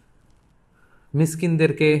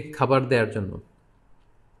 মিসকিনদেরকে খাবার দেওয়ার জন্য।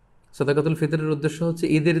 সাদাকাতুল ফিতরের উদ্দেশ্য হচ্ছে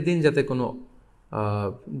ঈদের দিন যাতে কোনো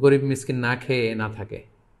গরিব মিসকিন না খেয়ে না থাকে,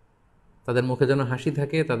 তাদের মুখে যেন হাসি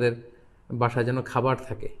থাকে, তাদের বাসায় যেন খাবার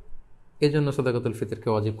থাকে, এই জন্য সাদাকাতুল ফিতরকে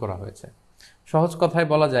ওয়াজিব করা হয়েছে। সহজ কথায়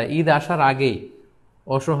বলা যায়, ঈদ আসার আগেই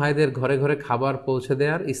অসহায়দের ঘরে ঘরে খাবার পৌঁছে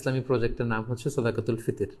দেওয়ার ইসলামী প্রজেক্টের নাম হচ্ছে সাদাকাতুল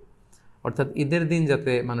ফিতর। অর্থাৎ ঈদের দিন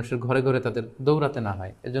যাতে মানুষের ঘরে ঘরে তাদের দৌড়াতে না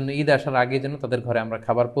হয়, এজন্য ঈদ আসার আগে যেন তাদের ঘরে আমরা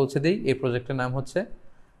খাবার পৌঁছে দিই, এই প্রজেক্টের নাম হচ্ছে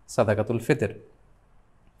সাদাকাতুল ফিতর।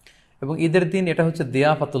 এবং ঈদের দিন এটা হচ্ছে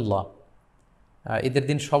দিয়াফাতুল্লাহ, ঈদের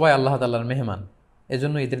দিন সবাই আল্লাহ তাআলার মেহমান,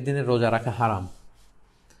 এজন্য ঈদের দিনে রোজা রাখা হারাম।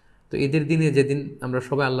 তো ঈদের দিনে যেদিন আমরা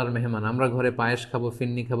সবাই আল্লাহর মেহমান, আমরা ঘরে পায়েস খাবো,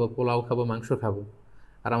 ফিন্নি খাবো, পোলাও খাবো, মাংস খাবো,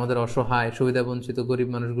 আর আমাদের অসহায় সুবিধাবঞ্চিত গরিব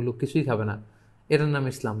মানুষগুলো কিছুই খাবে না, এটার নাম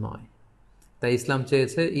ইসলাম নয়। তাই ইসলাম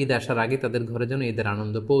চেয়েছে ঈদ আসার আগে তাদের ঘরে যেন ঈদের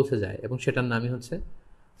আনন্দ পৌঁছে যায়, এবং সেটার নামই হচ্ছে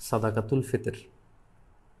সাদাকাতুল ফিতর।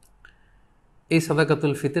 এই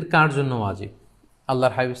সাদাকাতুল ফিতর কার জন্য ওয়াজিব?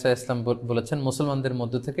 আল্লাহর হাবিব সাল্লাল্লাহু আলাইহি ওয়াসাল্লাম বলেছেন, মুসলমানদের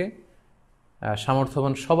মধ্য থেকে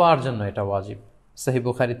সামর্থ্যবান সবার জন্য এটা ওয়াজিব। সহিহ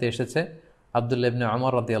বুখারীতে এসেছে, আব্দুল্লাহ ইবনে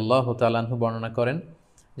ওমর রাদিয়াল্লাহু তাআলা আনহু বর্ণনা করেন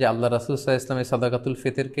যে আল্লাহ রাসূল সাল্লাল্লাহু আলাইহি ওয়াসাল্লাম সাদাকাতুল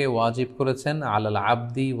ফিতরকে ওয়াজিব করেছেন আলাল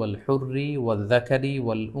আবদি ওয়াল হুররি ওয়াল যাকারি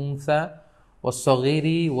ওয়াল উনসা ওয়াস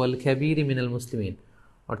সগীরি ওয়াল কাবীরি মিনাল মুসলিমিন।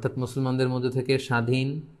 অর্থাৎ মুসলমানদের মধ্যে থেকে স্বাধীন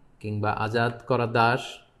কিংবা আজাদ করা দাস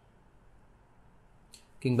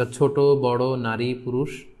কিংবা ছোট বড় নারী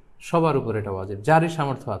পুরুষ সবার উপর এটা ওয়াজিব, যারই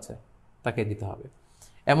সামর্থ্য আছে তাকে দিতে হবে।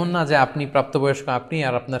 এমন না যে আপনি প্রাপ্তবয়স্ক, আপনি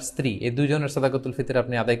আর আপনার স্ত্রী এই দুইজনের সাদাকাতুল ফিতর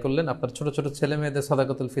আপনি আদায় করলেন, আপনার ছোট ছোট ছেলে মেয়েদের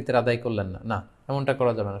সাদাকাতুল ফিতর আদায় করলেন না, না, এমনটা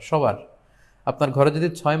করা যাবে না। সবার, আপনার ঘরে যদি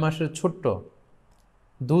 6 মাসের ছোট্ট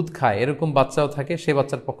দুধ খায় এরকম বাচ্চাও থাকে, সেই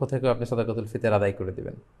বাচ্চার পক্ষ থেকেও আপনি সাদাকাতুল ফিতর আদায় করে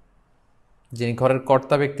দিবেন। যিনি ঘরের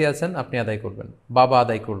কর্তা ব্যক্তি আছেন আপনি আদায় করবেন, বাবা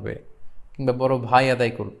আদায় করবে, কিংবা বড় ভাই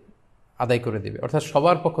আদায় করে দিবে। অর্থাৎ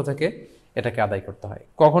সবার পক্ষ থেকে এটাকে আদায় করতে হয়।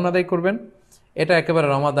 কখন আদায় করবেন? এটা একেবারে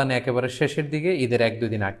রমাদানে একেবারে শেষের দিকে, ঈদের 1-2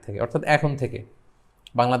 দিন আগ থেকে, অর্থাৎ এখন থেকে।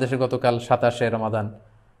 বাংলাদেশে গতকাল 27শে রমাদান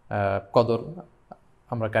কদর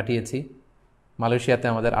আমরা কাটিয়েছি, মালয়েশিয়াতে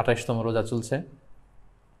আমাদের 28তম রোজা চলছে।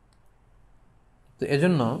 তো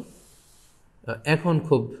এজন্য এখন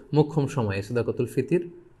খুব মোক্ষম সময় সাদাকাতুল ফিতর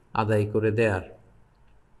আদায় করে দেয়ার।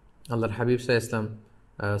 আল্লাহর হাবিব সাল্লাল্লাহু আলাইহি ওয়াসাল্লাম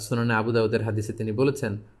সুনানে আবু দাউদের হাদিসে তিনি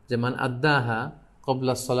বলেছেন যে মান আদ্দাহা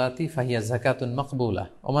ক্বাবলা সলাতি ফাহিয়া যাকাতুন মাকবুলা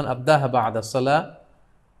ওয়া মান আদ্দাহা বা'দা সলা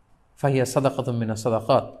ফাহিয়া সাদাকাতুম মিনাস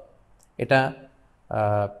সাদাকাত। এটা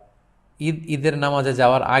ঈদের নামাজে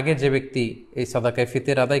যাওয়ার আগে যে ব্যক্তি এই সাদাকায়ে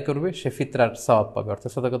ফিতর আদায় করবে সে ফিতরার সওয়াব পাবে,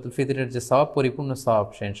 অর্থাৎ সাদাকাতুল ফিতরের যে সওয়াব, পরিপূর্ণ সওয়াব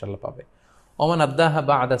সে ইনশাআল্লাহ পাবে। ওয়া মান আদ্দাহা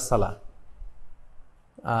বা'দা সালা,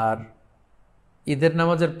 আর ঈদের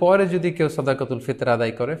নামাজের পরে যদি কেউ সাদাকাতুল ফিতর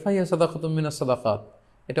আদায় করে ফাহিয়া সাদাকাতুম মিনাস সাদাকাত,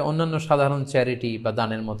 এটা অন্যান্য সাধারণ চ্যারিটি বা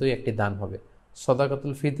দানের মতোই একটি দান হবে।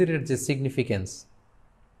 সাদাকাতুল ফিতরের যে সিগনিফিকেন্স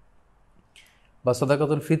বা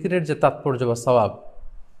সাদাকাতুল ফিতরের যে তাৎপর্য বা সওয়াব,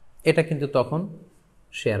 এটা কিন্তু তখন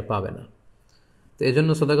সে আর পাবে না। তো এই জন্য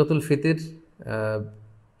সাদাকাতুল ফিতর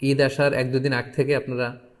ঈদ আসার 1-2 দিন আগ থেকে আপনারা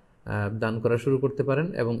দান করা শুরু করতে পারেন,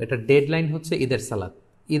 এবং এটা ডেডলাইন হচ্ছে ঈদের সালাত।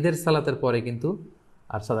 ঈদের সালাতের পরে কিন্তু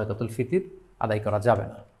আর সাদাকাতুল ফিতর আদায় করা যাবে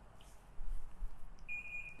না।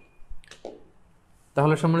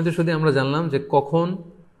 তাহলে সম্মানিত শুধু আমরা জানলাম যে কখন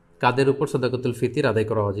কাদের উপর সাদাকাতুল ফিতর আদায়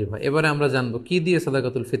করা ওয়াজিব হয়। এবারে আমরা জানবো কি দিয়ে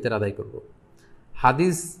সাদাকাতুল ফিতর আদায় করব।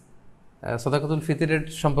 হাদিস, সাদাকাতুল ফিতরের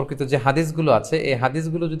সম্পর্কিত যে হাদিসগুলো আছে, এই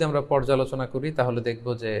হাদিসগুলো যদি আমরা পর্যালোচনা করি তাহলে দেখব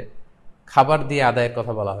যে খাবার দিয়ে আদায়ের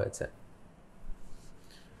কথা বলা হয়েছে।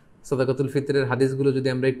 সাদাকাতুল ফিতরের হাদিসগুলো যদি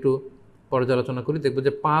আমরা একটু পর্যালোচনা করি দেখব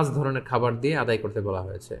যে 5 ধরনের খাবার দিয়ে আদায় করতে বলা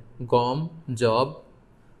হয়েছে। গম, জব,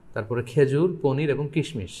 তারপরে খেজুর, পনির এবং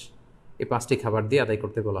কিশমিশ, এই 5টি খাবার দিয়ে আদায়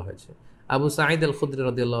করতে বলা হয়েছে। আবু সাঈদ আল খুদরি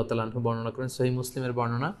রাদিয়াল্লাহু তাআলা আনহু বর্ণনা করেন, সহিহ মুসলিমের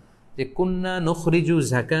বর্ণনা, যে কুন্না নুখরিজু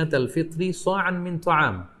যাকাতাল ফিতরি সাআন মিন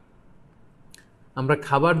তুআম, আমরা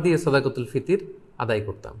খাবার দিয়ে সাদাকাতুল ফিতর আদায়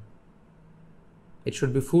করতাম। It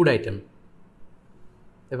should be food item.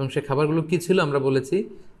 এবং সে খাবারগুলো কি ছিল আমরা বলেছি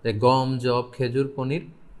যে গম, জব, খেজুর, পনির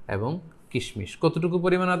এবং কিশমিশ। কতটুকু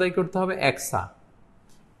পরিমাণ আদায় করতে হবে? 1 সা।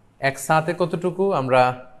 1 সাতে কতটুকু? আমরা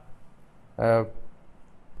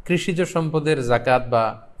কৃষিজ সম্পদের জাকাত বা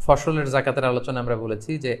ফসলের জাকাতের আলোচনা আমরা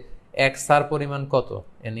বলেছি যে 1 সার পরিমাণ কত,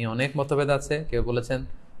 এ নিয়ে অনেক মতভেদ আছে। কেউ বলেছেন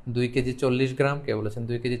 2 কেজি 40 গ্রাম, কেউ বলেছেন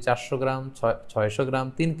 2 কেজি 400 গ্রাম, 600 গ্রাম,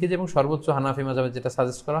 3 কেজি, এবং সর্বোচ্চ হানাফি মাযহাবে যেটা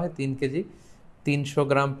সাজেস্ট করা হয় 3 কেজি 300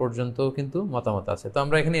 গ্রাম পর্যন্ত কিন্তু মতামত আছে। তো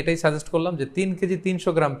আমরা এখানে এটাই সাজেস্ট করলাম যে 3 কেজি 300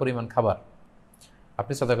 গ্রাম পরিমাণ খাবার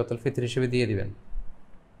আপনি সাদাকাতুল ফিতর হিসেবে দিয়ে দিবেন।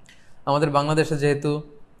 আমাদের বাংলাদেশে যেহেতু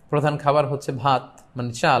প্রধান খাবার হচ্ছে ভাত,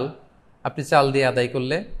 মানে চাল, আপনি চাল দিয়ে আদায়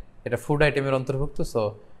করলে এটা ফুড আইটেমের অন্তর্ভুক্ত। সো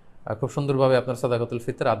খুব সুন্দরভাবে আপনার সাদাকাতুল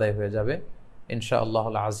ফিতর আদায় হয়ে যাবে ইনশাআল্লাহ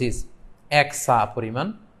আজিজ। 1 সা পরিমাণ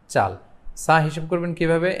চাল। সা হিসেব করবেন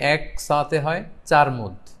কিভাবে? 1 সাতে হয় 4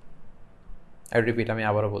 মুদ। রিপিট, আমি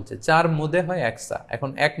আবারও বলছি, 4 মুদে হয় 1 সা। এখন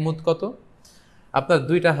 1 মুদ কত? আপনার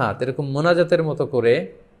 2টা হাত এরকম মোনাজাতের মতো করে,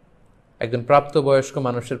 একজন প্রাপ্তবয়স্ক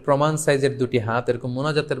মানুষের প্রমাণ সাইজের 2টি হাত এরকম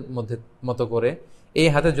মোনাজাতের মতো করে, এই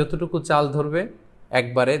হাতে যতটুকু চাল ধরবে,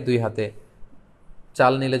 একবারে 2 হাতে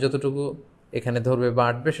চাল নিলে যতটুকু এখানে ধরবে বা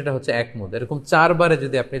আটবে, সেটা হচ্ছে 1 মুদ। এরকম 4 বারে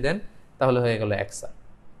যদি আপনি দেন তাহলে হয়ে গেল 1 সা।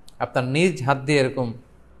 আপনার নিজ হাত দিয়ে এরকম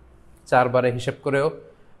 4 বারে হিসেব করেও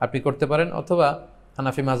আপনি করতে পারেন, অথবা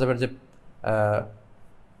হানাফি মাযহাবের যে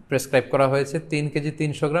প্রেসক্রাইব করা হয়েছে 3 কেজি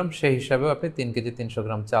 300 গ্রাম, সেই হিসাবেও আপনি 3 কেজি 300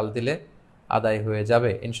 গ্রাম চাল দিলে আদায় হয়ে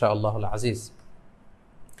যাবে ইনশাআল্লাহুল আজিজ।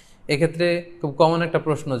 এক্ষেত্রে খুব কমন একটা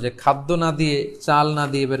প্রশ্ন, যে খাদ্য না দিয়ে, চাল না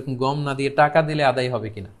দিয়ে, এরকম গম না দিয়ে টাকা দিলে আদায় হবে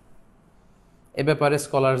কিনা। এ ব্যাপারে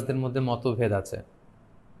স্কলার্সদের মধ্যে মতভেদ আছে।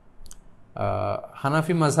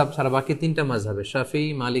 হানাফি মাযহাব ছাড়া বাকি 3টা মাযহাবে, শাফিঈ,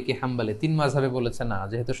 মালিকি, হাম্বলি, 3 মাযহাবে বলেছে না,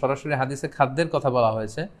 যেহেতু সরাসরি হাদিসে খাদ্যের কথা বলা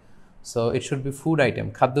হয়েছে, so it should be food item,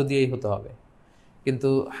 খাদ্য দিয়েই হতে হবে। কিন্তু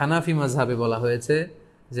হানাফি মাযহাবে বলা হয়েছে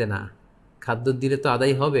যে না, খাদ্য দিলে তো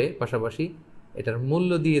আদায় হবে, পাশাপাশি এটার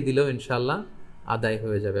মূল্য দিয়ে দিলেও ইনশাআল্লাহ আদায়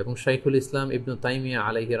হয়ে যাবে। এবং শাইখুল ইসলাম ইবনু তাইমিয়া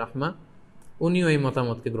আলাইহি রাহমা, উনিও এই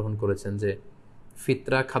মতামতকে গ্রহণ করেছেন যে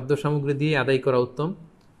ফিতরা খাদ্য সামগ্রী দিয়ে আদায় করা উত্তম।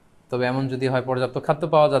 তবে এমন যদি হয় পর্যাপ্ত খাদ্য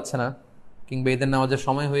পাওয়া যাচ্ছে না, কিংবা ঈদের নামাজের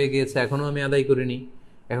সময় হয়ে গিয়েছে, এখনও আমি আদায় করিনি,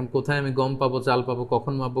 এখন কোথায় আমি গম পাবো, চাল পাবো,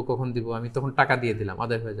 কখন মাপবো, কখন দিব, আমি তখন টাকা দিয়ে দিলাম,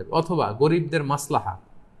 আদায় হয়ে যাবে। অথবা গরিবদের মাসলাহা,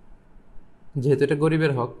 যেহেতু এটা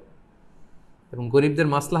গরিবের হক, এবং গরিবদের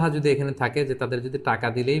মাসলাহা যদি এখানে থাকে যে তাদের যদি টাকা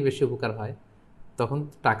দিলেই বেশি উপকার হয়, তখন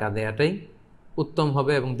টাকা দেয়াটাই উত্তম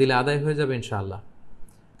হবে এবং দিলে আদায় হয়ে যাবে ইনশাআল্লাহ।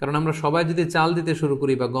 কারণ আমরা সবাই যদি চাল দিতে শুরু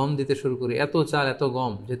করি বা গম দিতে শুরু করি, এত চাল এত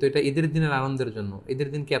গম, যেহেতু এটা ঈদের দিনের আনন্দের জন্য, ঈদের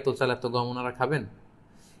দিন কি এত চাল এত গম ওনারা খাবেন?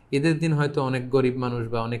 ঈদের দিন হয়তো অনেক গরিব মানুষ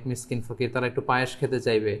বা অনেক মিসকিন ফকির তারা একটু পায়েস খেতে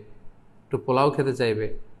চাইবে, একটু পোলাও খেতে চাইবে।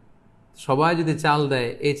 সবাই যদি চাল দেয়,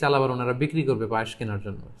 এই চাল আবার ওনারা বিক্রি করবে পায়েস কেনার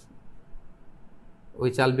জন্য, ওই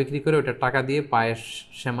চাল বিক্রি করে ওটা টাকা দিয়ে পায়েস,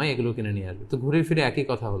 সেমাই এগুলো কিনে নিয়ে আসবে। তো ঘুরে ফিরে একই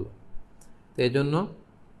কথা হলো। তো এই জন্য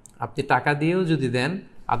আপনি টাকা দিয়েও যদি দেন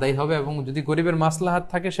আদায় হবে, এবং যদি গরিবের মাসলাহাত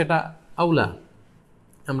থাকে সেটা আউলা।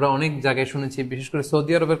 আমরা অনেক জায়গায় শুনেছি, বিশেষ করে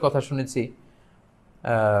সৌদি আরবের কথা শুনেছি,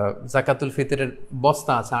 জাকাতুল ফিতরের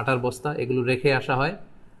বস্তা আছে, আটার বস্তা, এগুলো রেখে আসা হয়,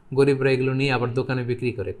 গরিবরা এগুলো নিয়ে আবার দোকানে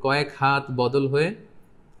বিক্রি করে, কয়েক হাত বদল হয়ে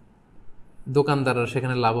দোকানদাররা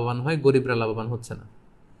সেখানে লাভবান হয়, গরিবরা লাভবান হচ্ছে না।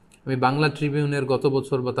 আমি বাংলা ট্রিবিউনের গত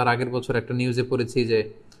বছর বা তার আগের বছর একটা নিউজে পড়েছি যে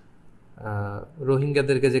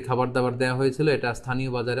রোহিঙ্গাদেরকে যে খাবার দাবার দেওয়া হয়েছিল, এটা স্থানীয়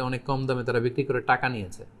বাজারে অনেক কম দামে তারা বিক্রি করে টাকা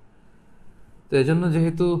নিয়েছে। তো এই জন্য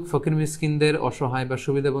যেহেতু ফকির মিসকিনদের, অসহায় বা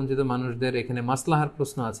সুবিধাবঞ্চিত মানুষদের এখানে মাসলাহার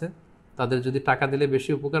প্রশ্ন আছে, তাদের যদি টাকা দিলে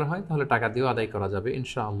বেশি উপকার হয় তাহলে টাকা দিয়েও আদায় করা যাবে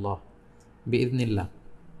ইনশাআল্লাহ বিইذনিল্লাহ।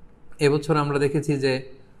 এবছর আমরা দেখেছি যে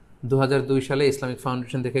 2002 সালে ইসলামিক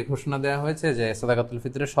ফাউন্ডেশন থেকে ঘোষণা দেওয়া হয়েছে যে সাদাকাতুল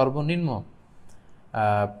ফিতরের সর্বনিম্ন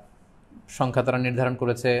সংখ্যা তারা নির্ধারণ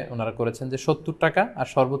করেছে, ওনারা করেছেন যে 70 টাকা, আর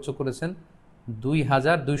সর্বোচ্চ করেছেন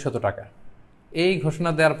 2200 টাকা। এই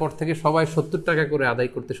ঘোষণা দেওয়ার পর থেকে সবাই 70 টাকা করে আদায়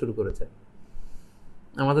করতে শুরু করেছে।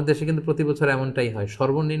 আমাদের দেশে কিন্তু প্রতি বছর এমনটাই হয়,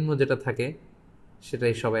 সর্বনিম্ন যেটা থাকে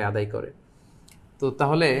সেটাই সবাই আদায় করে। তো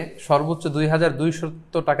তাহলে সর্বোচ্চ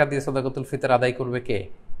 2200 টাকা দিয়ে সাদাকাতুল ফিতর আদায় করবে কে?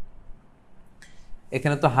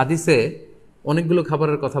 এখানে তো হাদিসে অনেকগুলো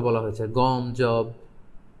খাবারের কথা বলা হয়েছে, গম, জব,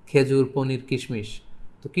 খেজুর, পনির, কিশমিশ।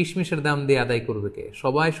 তো কিশমিশের দাম দিয়ে আদায় করবে কে?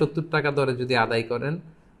 সবাই 70 টাকা দরে যদি আদায় করেন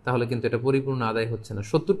তাহলে কিন্তু এটা পরিপূর্ণ আদায় হচ্ছে না।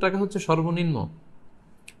 70 টাকা হচ্ছে সর্বনিম্ন।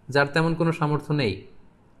 যার তেমন কোনো সামর্থ্য নেই,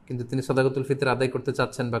 কিন্তু তিনি সাদাকাতুল ফিতর আদায় করতে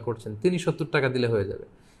চাচ্ছেন বা করছেন, তিনি 70 টাকা দিলে হয়ে যাবে।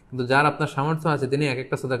 কিন্তু যার আপনার সামর্থ্য আছে, তিনি এক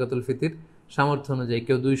একটা সাদাকাতুল ফিতর সামর্থ্য অনুযায়ী,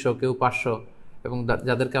 কেউ 200, কেউ 500, এবং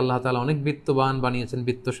যাদেরকে আল্লাহ তাআলা অনেক বিত্তবান বানিয়েছেন,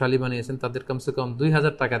 বিত্তশালী বানিয়েছেন, তাদের কমসে কম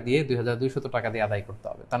 2000 টাকা দিয়ে, 2200 টাকা দিয়ে আদায় করতে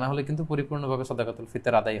হবে। তা না হলে কিন্তু পরিপূর্ণভাবে সাদাকাতুল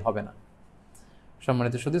ফিতর আদায় হবে না।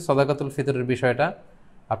 সম্মানিত শুধু সাদাকাতুল ফিতরের বিষয়টা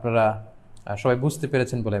আপনারা সবাই বুঝতে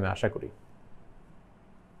পেরেছেন বলে আমি আশা করি।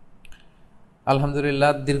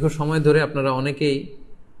 আলহামদুলিল্লাহ, দীর্ঘ সময় ধরে আপনারা অনেকেই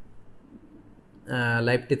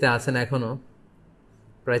লাইভটিতে আছেন, এখনও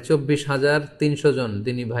প্রায় 24,300 জন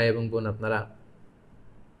দিনী ভাই এবং বোন আপনারা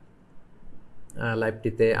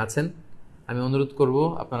লাইভটিতে আছেন। আমি অনুরোধ করব,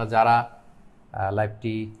 আপনারা যারা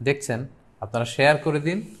লাইভটি দেখছেন আপনারা শেয়ার করে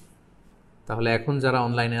দিন, তাহলে এখন যারা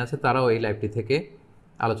অনলাইনে আছে তারাও এই লাইভটি থেকে,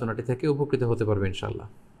 আলোচনাটি থেকে উপকৃত হতে পারবে ইনশাআল্লাহ।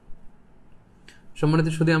 সম্মানিত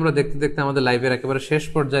শুধু আমরা দেখতে দেখতে আমাদের লাইভের একেবারে শেষ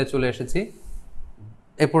পর্যায়ে চলে এসেছি।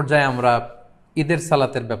 এ পর্যায়ে আমরা ঈদের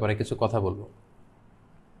সালাতের ব্যাপারে কিছু কথা বলবো।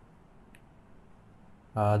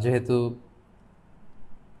 যেহেতু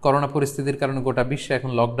করোনা পরিস্থিতির কারণে গোটা বিশ্বে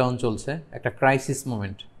এখন লকডাউন চলছে, একটা ক্রাইসিস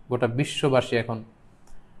মোমেন্ট, গোটা বিশ্ববাসী এখন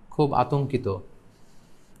খুব আতঙ্কিত,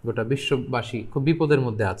 গোটা বিশ্ববাসী খুব বিপদের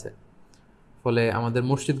মধ্যে আছে। ফলে আমাদের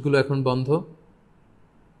মসজিদগুলো এখন বন্ধ,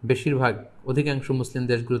 বেশিরভাগ অধিকাংশ মুসলিম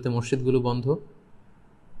দেশগুলোতে মসজিদগুলো বন্ধ,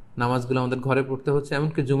 নামাজগুলো আমাদের ঘরে পড়তে হচ্ছে।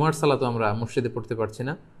 এমনকি জুমার সালাতও আমরা মসজিদে পড়তে পারছি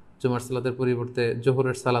না, জুমার সালাতের পরিবর্তে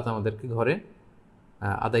জোহরের সালাত আমাদেরকে ঘরে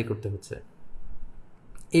আদায় করতে হচ্ছে।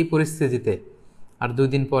 এই পরিস্থিতিতে আর 2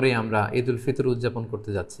 দিন পরেই আমরা ঈদ উল ফিতর উদযাপন করতে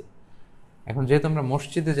যাচ্ছি। এখন যেহেতু আমরা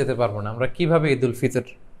মসজিদে যেতে পারবো না, আমরা কিভাবে ঈদ উল ফিতর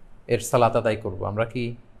এর সালাত আদায় করব? আমরা কি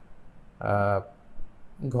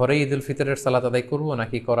ঘরে ঈদ উল ফিতরের সালাত আদায় করব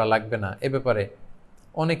নাকি করা লাগবে না? এ ব্যাপারে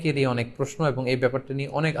অনেকেরই অনেক প্রশ্ন এবং এই ব্যাপারটা নিয়ে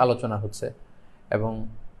অনেক আলোচনা হচ্ছে। এবং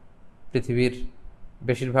পৃথিবীর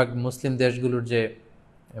বেশিরভাগ মুসলিম দেশগুলোর যে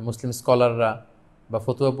মুসলিম স্কলাররা বা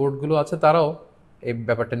ফতুয়া বোর্ডগুলো আছে, তারাও এই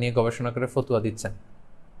ব্যাপারটা নিয়ে গবেষণা করে ফতুয়া দিচ্ছেন।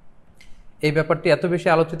 এই ব্যাপারটি এত বেশি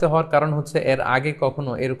আলোচিত হওয়ার কারণ হচ্ছে এর আগে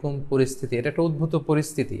কখনো এরকম পরিস্থিতি, এটা একটা উদ্ভূত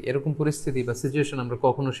পরিস্থিতি, এরকম পরিস্থিতি বা সিচুয়েশন আমরা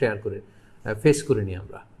কখনো ফেস করিনি।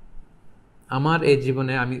 আমার এই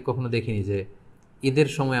জীবনে আমি কখনো দেখিনি যে ঈদের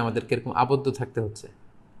সময় আমাদেরকে এরকম আবদ্ধ থাকতে হচ্ছে।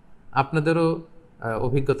 আপনাদেরও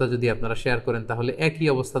অভিজ্ঞতা যদি আপনারা শেয়ার করেন তাহলে একই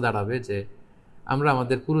অবস্থা দাঁড়াবে যে আমরা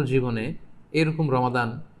আমাদের পুরো জীবনে এরকম রমাদান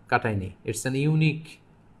কাটাইনি। It's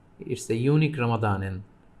a unique Ramadan and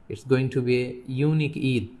it's going to B a unique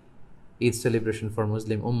Eid celebration for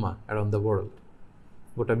Muslim Ummah around the world.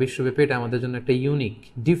 গোটা বিশ্বব্যাপী এটা আমাদের জন্য একটা ইউনিক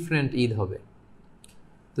ডিফারেন্ট ঈদ হবে।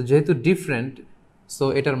 তো যেহেতু ডিফারেন্ট, সো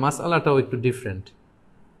এটার মাসআলাটাও একটু ডিফারেন্ট,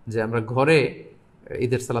 যে আমরা ঘরে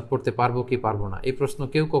ঈদের সালাত পড়তে পারবো কি পারবো না, এই প্রশ্ন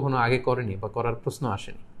কেউ কখনো আগে করেনি বা করার প্রশ্ন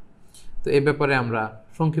আসেনি। তো এই ব্যাপারে আমরা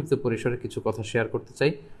সংক্ষিপ্ত পরিসরে কিছু কথা শেয়ার করতে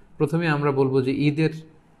চাই। প্রথমে আমরা বলবো যে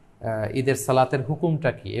ঈদের সালাতের হুকুমটা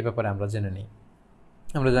কি, এ ব্যাপারে আমরা জেনে নিই।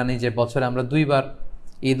 আমরা জানি যে বছরে আমরা 2 বার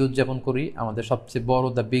ঈদ উদযাপন করি। আমাদের সবচেয়ে বড়,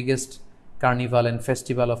 the biggest carnival and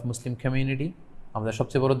festival of Muslim community, আমাদের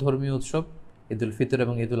সবচেয়ে বড় ধর্মীয় উৎসব ঈদ উল ফিতর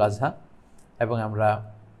এবং ঈদ উল আজহা। এবং আমরা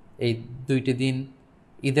এই 2টি দিন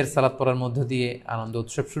ঈদের সালাত পড়ার মধ্য দিয়ে আনন্দ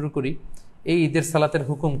উৎসব শুরু করি। এই ঈদের সালাতের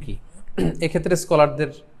হুকুম কি? এক্ষেত্রে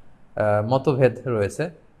স্কলারদের মতভেদ রয়েছে,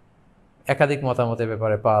 একাধিক মতামতের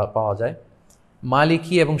ব্যাপারে পাওয়া যায়।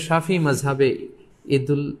 মালিকি এবং শাফি মাযহাবে ঈদ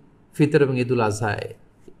উল ফিতর এবং ঈদ উল আজহা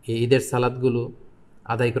এই ঈদের সালাতগুলো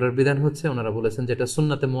আদায় করার বিধান হচ্ছে, ওনারা বলেছেন যেটা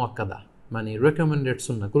সুন্নাতে মুআক্কাদা, মানে রেকমেন্ডেড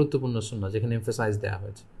সুন্নাহ, গুরুত্বপূর্ণ সুন্নাহ, যেখানে এমফাসাইজ দেওয়া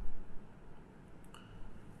হয়েছে।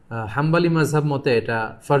 হাম্বালি মাযহাব মতে এটা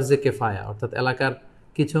ফরজে কেফায়া, অর্থাৎ এলাকার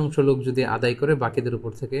কিছু অংশ লোক যদি আদায় করে বাকিদের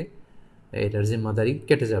উপর থেকে এটার জিম্মাদারি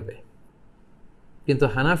কেটে যাবে। কিন্তু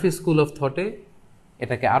হানাফি স্কুল অফ থটে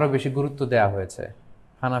এটাকে আরও বেশি গুরুত্ব দেওয়া হয়েছে।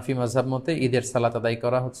 হানাফি মাযহাব মতে ঈদের সালাত আদায়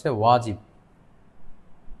করা হচ্ছে ওয়াজিব,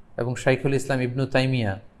 এবং শাইখুল ইসলাম ইবনু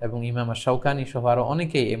তাইমিয়া এবং ইমাম শাওকানি সহ আরও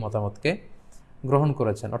অনেকেই এই মতামতকে গ্রহণ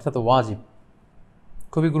করেছেন, অর্থাৎ ওয়াজিব,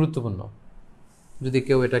 খুবই গুরুত্বপূর্ণ। যদি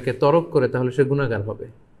কেউ এটাকে তরক করে তাহলে সে গুনাহগার হবে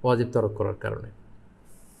ওয়াজিব তরক করার কারণে।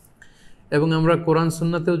 এবং আমরা কোরআন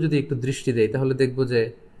সুন্নাতেও যদি একটু দৃষ্টি দেই তাহলে দেখব যে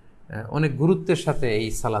অনেক গুরুত্বের সাথে এই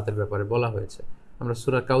সালাতের ব্যাপারে বলা হয়েছে। আমরা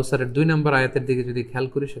সূরা কাউসারের 2 নম্বর আয়াতের দিকে যদি খেয়াল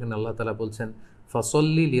করি, সেখানে আল্লাহ তাআলা বলছেন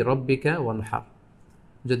ফাসল্লি লিরাব্বিকা ওয়ানহার।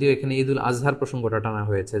 যদিও এখানে ঈদ উল আজহার প্রসঙ্গটা টানা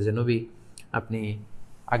হয়েছে যে নবী, আপনি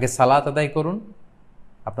আগে সালাত আদায় করুন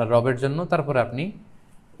আপনার রবের জন্য, তারপরে আপনি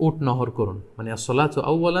উট নহর করুন, মানে আসসালাতু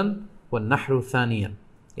আউওয়ালান ওয়ান নাহরু সানিয়ান।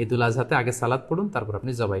 ঈদ উল আজহাতে আগে সালাত পড়ুন, তারপর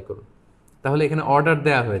আপনি জবাই করুন। তাহলে এখানে অর্ডার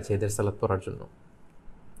দেয়া হয়েছে ঈদের সালাত পড়ার জন্য।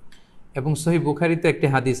 এবং সহিহ বুখারীতে একটি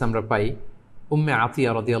হাদিস আমরা পাই, উম্মে আতিয়া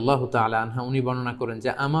রাদিয়াল্লাহু তাআলা আনহা, উনি বর্ণনা করেন যে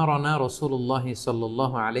আমারানা রাসূলুল্লাহ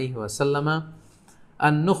সাল্লাল্লাহু আলাইহি ওয়াসাল্লাম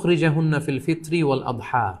আন নুখরিজাহুন্না ফিল ফিত্রি ওয়াল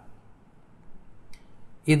আদহা।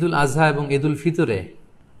 ঈদ উল আজহা এবং ঈদ উল ফিতরে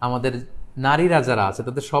আমাদের নারীরা যারা আছে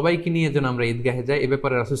তাদের সবাইকে নিয়ে যেন আমরা ঈদগাহে যাই, এ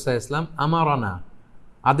ব্যাপারে রাসূল সাল্লাল্লাহু আলাইহি ওয়াসাল্লাম আমারানা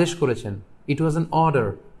আদেশ করেছেন। ইট ওয়াজ অ্যান অর্ডার,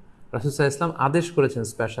 রাসূল সাল্লাল্লাহু আলাইহি ওয়াসাল্লাম আদেশ করেছেন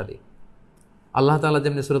স্পেশালি। আল্লাহ তাআলা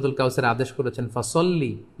যেমনি সূরাতুল কাউসারে আদেশ করেছেন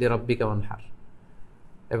ফাসল্লি লিরাব্বিকা ওয়ানহার।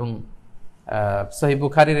 এবং সহিহ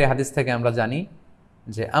বুখারীর এই হাদিস থেকে আমরা জানি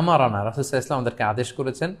যে আমারানা, রাসূল সাল্লাল্লাহু আলাইহি ওয়াসাল্লাম আমাদেরকে আদেশ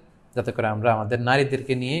করেছেন যাতে করে আমরা আমাদের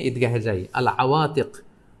নারীদেরকে নিয়ে ঈদগাহে যাই। আল আওয়াতিক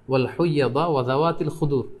ওয়াল হুইয়াদা ওয়া যাওয়াতিল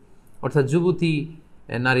খুদুর, অর্থাৎ যুবতী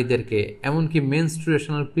নারীদেরকে, এমনকি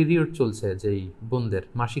মেনস্ট্রুয়েশনাল পিরিয়ড চলছে, যেই বোনদের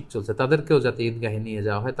মাসিক চলছে, তাদেরকেও যাতে ঈদগাহে নিয়ে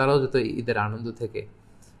যাওয়া হয়, তারাও যাতে ঈদের আনন্দ থেকে,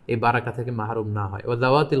 এই বারাকা থেকে মাহরুম না হয়। ওয়া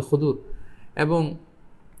যাওয়াতিল খুদুর, এবং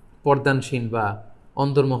পর্দানসীন বা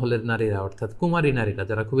অন্দরমহলের নারীরা, অর্থাৎ কুমারী নারীরা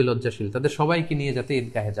যারা খুবই লজ্জাশীল, তাদের সবাইকে নিয়ে যাতে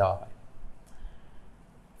ঈদগাহে যাওয়া হয়।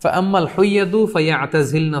 فأما الحيض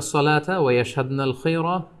فيعتزلن الصلاة ويشهدن الخير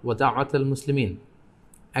ودعوة المسلمين।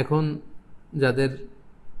 এখন যাদের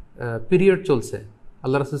পিরিয়ড চলছে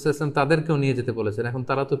আল্লাহ রাসূল সাল্লাল্লাহু আলাইহি ওয়াসাল্লাম তাদেরকেও নিয়ে যেতে বলেছেন। এখন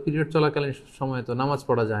তারা তো পিরিয়ড চলাকালীন সময়ে তো নামাজ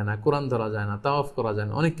পড়া যায় না, কোরআন ধরা যায় না, তাওয়াফ করা যায়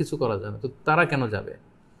না, অনেক কিছু করা যায় না, তো তারা কেন যাবে?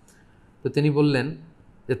 তো তিনি বললেন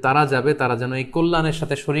যে তারা যাবে, তারা যেন এই কল্যাণের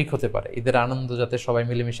সাথে শরীক হতে পারে, ঈদের আনন্দ যাতে সবাই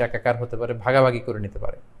মিলেমিশে একাকার হতে পারে, ভাগাভাগি করে নিতে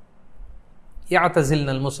পারে।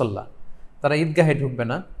 ইয়াতাজিলনাল মুসাল্লা, তারা ঈদগাহে ঢুকবে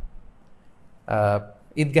না,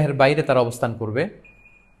 ঈদগাহের বাইরে তারা অবস্থান করবে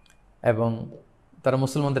এবং তারা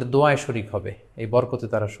মুসলমানদের দোয়ায় শরীক হবে, এই বরকতে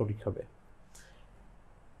তারা শরীক হবে।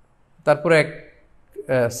 তারপরে এক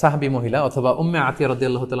সাহাবী মহিলা অথবা উম্মে আতিয়া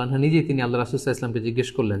রাদিয়াল্লাহু তাআলা আনহা নিজেই তিনি আল্লাহ রাসূল সাল্লাল্লাহু আলাইহি ওয়াসাল্লামকে জিজ্ঞেস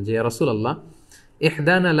করলেন যে ইয়া রাসূলুল্লাহ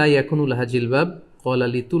ইহদানা লা ইয়াকুনু লাহা জিলবাব ক্বালা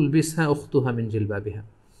লিতুলবিসহা উখতুহা মিন জিলবাবিহা।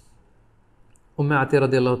 উম্মে আতিয়া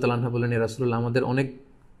রাদিয়াল্লাহু তাআলা আনহা বললেন, ইয়া রাসূলুল্লাহ, আমাদের অনেক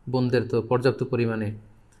বোনদের তো পর্যাপ্ত পরিমাণে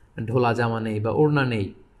ঢোলা জামা নেই বা ওড়না নেই,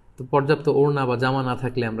 তো পর্যাপ্ত ওড়না বা জামা না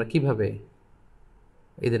থাকলে আমরা কিভাবে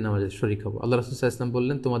ঈদের নামাজে শরীক হব? আল্লাহ রাসূল সাল্লাল্লাহু আলাইহি ওয়াসাল্লাম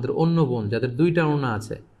বললেন, তোমাদের অন্য বোন যাদের দুইটা ওড়না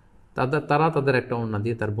আছে তারা তাদের একটা ওড়না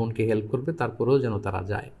দিয়ে তার বোনকে হেল্প করবে, তারপরেও যেন তারা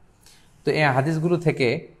যায়। তো এই হাদিসগুলো থেকে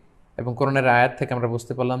এবং কোরআনের আয়াত থেকে আমরা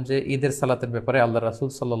বুঝতে পারলাম যে ঈদের সালাতের ব্যাপারে আল্লাহ রাসূল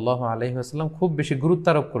সাল্লাল্লাহু আলাইহি ওয়াসাল্লাম খুব বেশি গুরুত্ব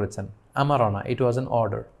আরোপ করেছেন। আমারও না, ইট ওয়াজ অ্যান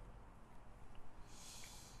অর্ডার।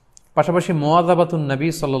 পাশাপাশি মুওয়াযাবাতুন নবী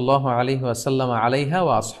সাল্লাল্লাহু আলাইহি ওয়াসাল্লাম আলাইহা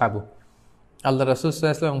ওয়া আসহাবু, আল্লাহ রাসূল সাল্লাল্লাহু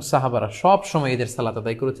আলাইহি ওয়াসাল্লাম এবং সাহাবারা সব সময় ঈদের সালাত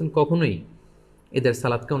আদায় করেছেন, কখনোই ঈদের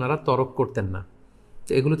সালাতকে ওনারা তরক করতেন না।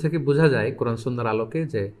 তো এগুলো থেকে বোঝা যায় কোরআন সুন্নাহর আলোকে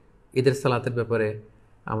যে ঈদের সালাতের ব্যাপারে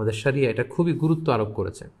আমাদের শরিয়া এটা খুবই গুরুত্ব আরোপ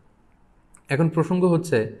করেছে। এখন প্রসঙ্গ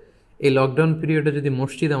হচ্ছে, এই লকডাউন পিরিয়ডে যদি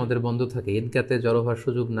মসজিদ আমাদের বন্ধ থাকে, ঈদগাতে জড়ো হওয়ার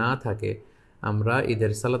সুযোগ না থাকে, আমরা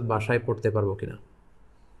ঈদের সালাত বাসায় পড়তে পারবো কিনা?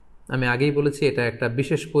 আমি আগেই বলেছি এটা একটা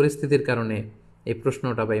বিশেষ পরিস্থিতির কারণে এই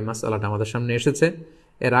প্রশ্নটা বা এই মাসআলাটা আমাদের সামনে এসেছে।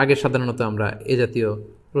 এর আগে সাধারণত আমরা এ জাতীয়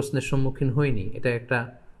প্রশ্নের সম্মুখীন হইনি। এটা একটা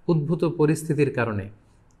উদ্ভূত পরিস্থিতির কারণে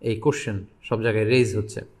এই কোশ্চেন সব জায়গায় রেইজ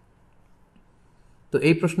হচ্ছে। তো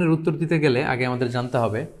এই প্রশ্নের উত্তর দিতে গেলে আগে আমাদের জানতে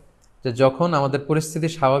হবে যে যখন আমাদের পরিস্থিতি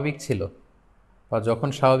স্বাভাবিক ছিল বা যখন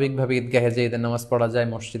স্বাভাবিকভাবে ঈদগাহে যে ঈদের নামাজ পড়া যায়,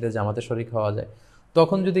 মসজিদে জামাতে শরীক হওয়া যায়,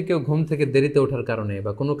 তখন যদি কেউ ঘুম থেকে দেরিতে ওঠার কারণে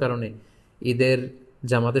বা কোনো কারণে ঈদের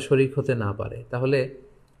জামাতে শরীক হতে না পারে, তাহলে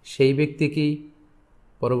সেই ব্যক্তি কি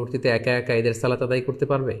পরবর্তীতে একা একা ঈদের সালাত আদায় করতে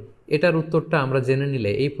পারবে? এটার উত্তরটা আমরা জেনে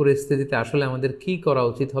নিলে এই পরিস্থিতিতে আসলে আমাদের কি করা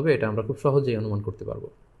উচিত হবে এটা আমরা খুব সহজেই অনুমান করতে পারবো।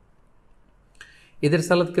 ঈদের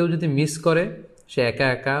সালাত কেউ যদি মিস করে, সে একা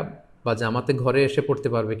একা বা জামাতে ঘরে এসে পড়তে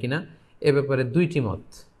পারবে কিনা, এ ব্যাপারে দুইটি মত।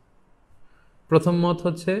 প্রথম মত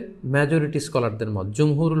হচ্ছে মেজরিটি স্কলারদের মত,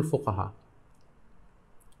 জুমহুরুল ফুকাহা,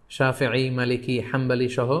 শাফিঈ, মালিকি, হাম্বলি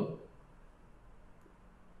সহ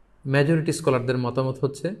মেজরিটি স্কলারদের মতামত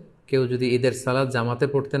হচ্ছে কেউ যদি ঈদের সালাত জামাতে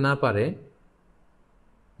পড়তে না পারে,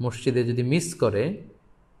 মসজিদে যদি মিস করে,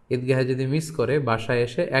 ঈদগাহে যদি মিস করে, বাসায়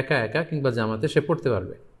এসে একা একা কিংবা জামাতে সে পড়তে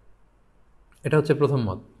পারবে। এটা হচ্ছে প্রথম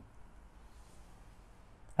মত।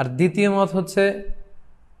 আর দ্বিতীয় মত হচ্ছে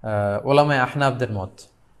ওলামায়ে আহনাফদের মত।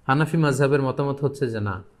 হানাফি মাযহাবের মতামত হচ্ছে যে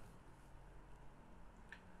না,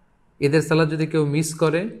 ঈদের সালাত যদি কেউ মিস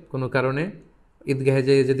করে কোনো কারণে, ঈদগাহে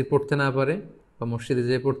যেয়ে যদি পড়তে না পারে বা মসজিদে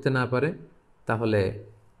যেয়ে পড়তে না পারে, তাহলে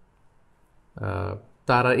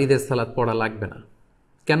তার আর ঈদের সালাত পড়া লাগবে না।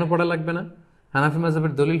 কেন পড়া লাগবে না? হানাফি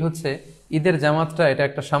মাযহাবের দলিল হচ্ছে ঈদের জামাতটা এটা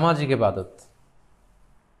একটা সামাজিক ইবাদত।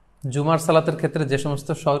 জুমার সালাতের ক্ষেত্রে যে সমস্ত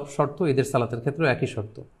শর্ত, ঈদের সালাতের ক্ষেত্রেও একই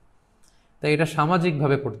শর্ত। তাই এটা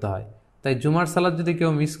সামাজিকভাবে পড়তে হয়। তাই জুমার সালাত যদি কেউ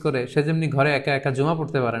মিস করে, সে যেমনি ঘরে একা একা জুমা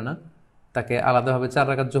পড়তে পারে না, তাকে আলাদাভাবে 4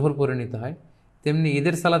 রাকাত জোহর পড়ে নিতে হয়, তেমনি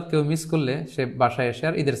ঈদের সালাত কেউ মিস করলে সে বাসায় এসে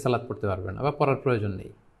আর ঈদের সালাত পড়তে পারবে না বা পড়ার প্রয়োজন নেই।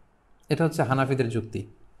 এটা হচ্ছে হানাফিদের যুক্তি,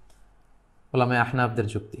 ওলামায়ে আহনাফদের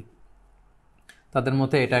যুক্তি। তাদের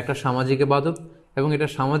মতে এটা একটা সামাজিক ইবাদত এবং এটা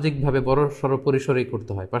সামাজিকভাবে বড় সড় পরিসরেই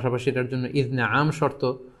করতে হয়। পাশাপাশি এটার জন্য ইজনে আম শর্ত,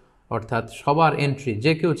 অর্থাৎ সবার এন্ট্রি,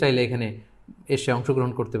 যে কেউ চাইলে এখানে এসে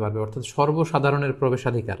অংশগ্রহণ করতে পারবে, অর্থাৎ সর্বসাধারণের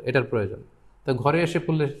প্রবেশাধিকার, এটার প্রয়োজন। তো ঘরে এসে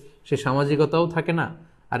পড়লে সে সামাজিকতাও থাকে না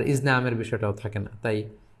আর ইজনে আমের বিষয়টাও থাকে না। তাই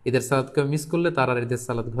ঈদের সালাতকে মিস করলে তার আর ঈদের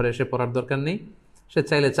সালাত ঘরে এসে পড়ার দরকার নেই। সে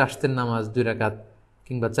চাইলে চাশতের নামাজ 2 রাকাত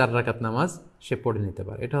কিংবা 4 রাকাত নামাজ সে পড়ে নিতে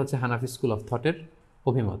পারে। এটা হচ্ছে হানাফি স্কুল অফ থটের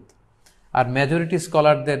অভিমত। আর মেজরিটি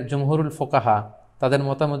স্কলারদের, জমহুরুল ফুকাহা, তাদের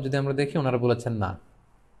মতামত যদি আমরা দেখি, ওনারা বলেছেন না,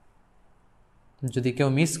 যদি কেউ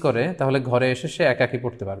মিস করে তাহলে ঘরে এসে সে একাকী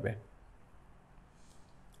পড়তে পারবে।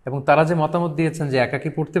 এবং তারা যে মতামত দিয়েছেন যে একাকী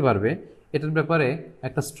পড়তে পারবে, এটার ব্যাপারে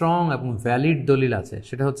একটা স্ট্রং এবং ভ্যালিড দলিল আছে।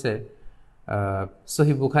 সেটা হচ্ছে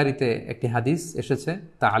সহিহ বুখারীতে একটি হাদিস এসেছে,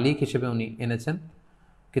 তালিক হিসেবে উনি এনেছেন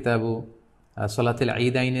কিতাবু সলাতুল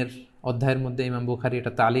ঈদাইনের অধ্যায়ের মধ্যে। ইমাম বুখারী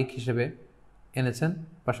এটা তালিক হিসেবে এনেছেন।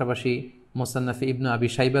 পাশাপাশি মুসান্নাফে ইবনে আবি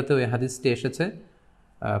শাইবাতেও এই হাদিসটি এসেছে।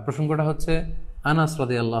 প্রসঙ্গটা হচ্ছে আনাস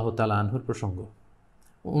রাদিয়াল্লাহু তাআলা আনহুর প্রসঙ্গ।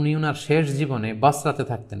 উনি ওনার শেষ জীবনে বসরাতে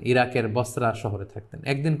থাকতেন, ইরাকের বসরা শহরে থাকতেন।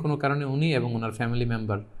 একদিন কোনো কারণে উনি এবং ওনার ফ্যামিলি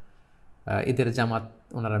মেম্বার ঈদের জামাত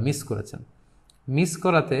ওনারা মিস করেছেন। মিস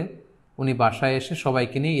করাতে উনি বাসায় এসে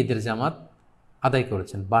সবাইকে নিয়ে ঈদের জামাত আদায়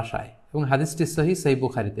করেছেন বাসায়, এবং হাদিসটি সহিহ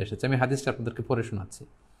বুখারীতে এসেছে। আমি হাদিসটা আপনাদেরকে পড়ে শোনাচ্ছি।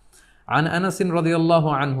 عن أنس رضي الله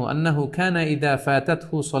عنه أنه كان إذا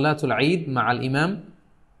فاتته صلاة العيد مع الإمام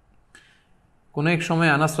কোন এক সময়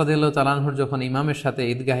আনাস রাদিয়াল্লাহু তাআলা আনহুর যখন ইমামের সাথে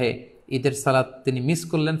ঈদগাহে ঈদের সালাত তিনি মিস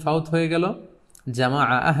করলেন, ফাউত হয়ে গেল, জামা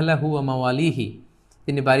আহলাহু ওয়া মাওয়ালিহি,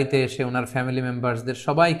 তিনি বাড়িতে এসে ওনার ফ্যামিলি মেম্বার্সদের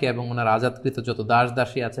সবাইকে এবং ওনার আজাদকৃত যত দাস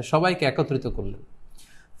দাসী আছে সবাইকে একত্রিত করলেন।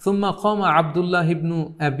 সুম্মা কামা আব্দুল্লাহ ইবনু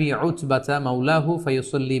আবি উতবাতা মাওলাহু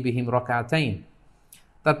ফায়ুসাল্লি বিহিম রাকাতাইন,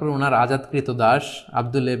 তারপর ওনার আজাদকৃত দাস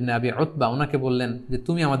আব্দুল্লাহ ইবনে আবি উতবা ওনাকে বললেন যে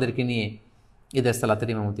তুমি আমাদেরকে নিয়ে ঈদের সালাতের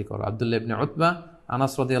ইমামতি করো। আব্দুল্লাহ ইবনে উতবা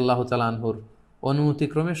আনাস রাদিয়াল্লাহু তাআলা আনহুর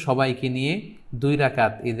অনুমতিক্রমে সবাইকে নিয়ে 2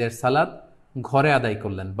 রাকাত ঈদের সালাত ঘরে আদায়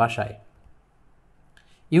করলেন বাসায়।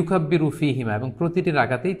 ইউকাব্বিরু ফীহিমা, এবং প্রতিটি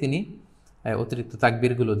রাকাতেই তিনি অতিরিক্ত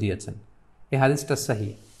তাকবীরগুলো দিয়েছেন। এই হাদিসটা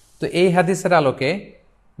সহিহ। তো এই হাদিসের আলোকে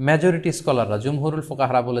মেজরিটি স্কলাররা, জুমহুরুল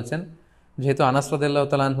ফুকাহারা বলেছেন যেহেতু আনাস রাদিয়াল্লাহু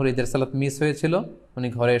তাআলা আনহুর ঈদের সালাত মিস হয়েছিল, উনি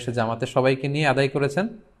ঘরে এসে জামাতে সবাইকে নিয়ে আদায় করেছেন।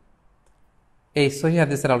 এই সহিহ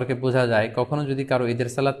হাদিসের আলোকে বোঝা যায় কখনো যদি কারো ঈদের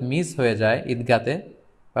সালাত মিস হয়ে যায় ঈদগাতে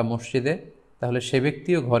বা মসজিদে, তাহলে সে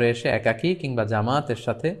ব্যক্তিও ঘরে এসে একাকী কিংবা জামাতের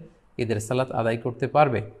সাথে ঈদের সালাত আদায় করতে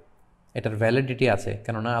পারবে। এটার ভ্যালিডিটি আছে,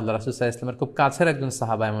 কেননা আল্লাহ রাসূল সাল্লাল্লাহু আলাইহি ওয়াসাল্লামের খুব কাছের একজন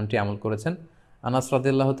সাহাবা এমনটি আমল করেছেন। আনাস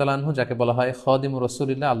রাদিয়াল্লাহু তাআলা আনহু, যাকে বলা হয় খাদিমু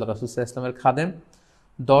রাসূলিল্লাহ, আল্লাহ রাসূল সাল্লাল্লাহু আলাইহি ওয়াসাল্লামের খাদেম,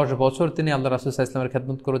 10 বছর তিনি আল্লাহ রাসূল সাল্লাল্লাহু আলাইহি ওয়াসাল্লামের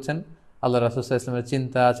খেদমত করেছেন। আল্লাহ রাসূল সাল্লাল্লাহু আলাইহি ওয়াসাল্লামের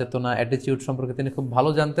চিন্তা, চেতনা, অ্যাটিটিউড সম্পর্কে তিনি খুব ভালো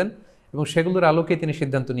জানতেন, এবং সেগুলোর আলোকে তিনি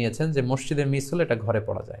সিদ্ধান্ত নিয়েছেন যে মসজিদে মিস হলে এটা ঘরে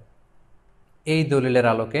পড়া যায়। এই দলিলের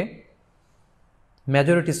আলোকে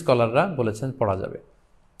মেজরিটি স্কলাররা বলেছেন পড়া যাবে।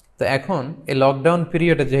 তো এখন এই লকডাউন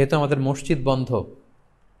পিরিয়ডে যেহেতু আমাদের মসজিদ বন্ধ,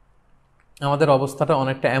 আমাদের অবস্থাটা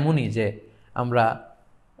অনেকটা এমনই যে আমরা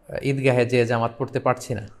ঈদগাহে যে জামাত পড়তে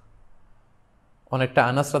পারছি না। অনেকটা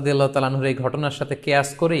আনাস রাদিয়াল্লাহু তাআলা আনহুর এই ঘটনার সাথে কেয়াস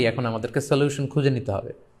করেই এখন আমাদেরকে সলিউশন খুঁজে নিতে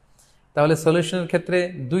হবে। তাহলে সলিউশনের ক্ষেত্রে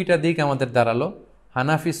 2টা দিক আমাদের দাঁড়ালো।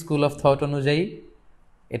 হানাফি স্কুল অফ থট অনুযায়ী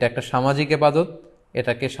এটা একটা সামাজিক ইবাদত,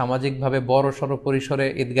 এটাকে সামাজিকভাবে বড় সড় পরিসরে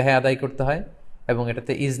ঈদগাহে আদায় করতে হয়, এবং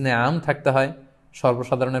এটাতে ইজনে আম থাকতে হয়,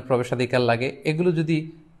 সর্বসাধারণের প্রবেশাধিকার লাগে। এগুলো যদি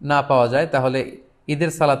না পাওয়া যায় তাহলে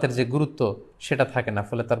ঈদের সালাতের যে গুরুত্ব সেটা থাকে না,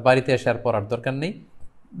 ফলে তার বাড়িতে এসে আর পড়ার দরকার নেই,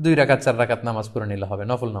 2 রাকাত 4 রাকাত নামাজ পড়ে নিলে হবে,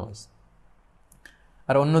 নফল নামাজ।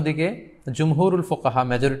 আর অন্যদিকে জুমহুরুল ফুকাহা,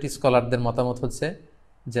 মেজরিটি স্কলারদের মতামত হচ্ছে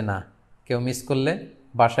যে না, কেউ মিস করলে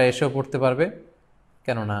বাসায় এসেও পড়তে পারবে,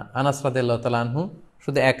 কেননা আনাস রাদিয়াল্লাহু তাআলা আনহু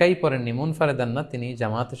শুধু একাই পড়েননি, মুনফারিদান না, তিনি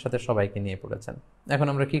জামাতের সাথে সবাইকে নিয়ে পড়েছেন। এখন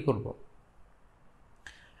আমরা কি করব?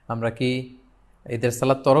 আমরা কি ঈদের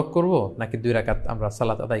সালাত তরক করব, নাকি 2 রাকাত আমরা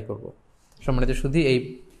সালাত আদায় করব? সম্মানিত শুধু এই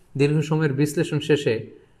দীর্ঘ সময়ের বিশ্লেষণ শেষে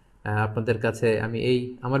আপনাদের কাছে আমি এই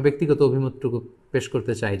আমার ব্যক্তিগত অভিমতটুকু পেশ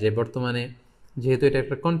করতে চাই যে বর্তমানে যেহেতু এটা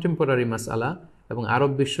একটা কন্টেম্পোরারি মাসআলা, এবং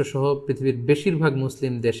আরব বিশ্বসহ পৃথিবীর বেশিরভাগ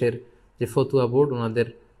মুসলিম দেশের যে ফতুয়া বোর্ড, ওনাদের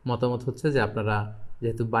মতামত হচ্ছে যে আপনারা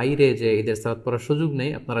যেহেতু বাইরে যে ঈদের সালাত পড়ার সুযোগ নেই,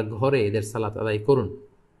 আপনারা ঘরে ঈদের সালাত আদায় করুন।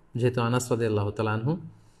 যেহেতু আনাস রাদিয়াল্লাহু তাআলা আনহু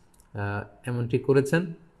এমনটি করেছেন,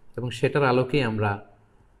 এবং সেটার আলোকেই আমরা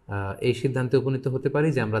এই সিদ্ধান্তে উপনীত হতে পারি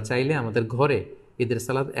যে আমরা চাইলে আমাদের ঘরে ঈদের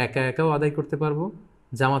সালাত একা একাও আদায় করতে পারবো,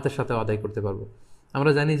 জামাতের সাথেও আদায় করতে পারবো।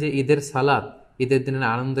 আমরা জানি যে ঈদের সালাত ঈদের দিনের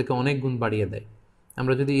আনন্দকে অনেক গুণ বাড়িয়ে দেয়।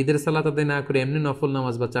 আমরা যদি ঈদের সালাত আদায় না করে এমনি নফল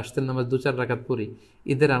নামাজ বা চাশতের নামাজ 2-4 রাকাত পড়ি,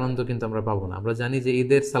 ঈদের আনন্দ কিন্তু আমরা পাবো না। আমরা জানি যে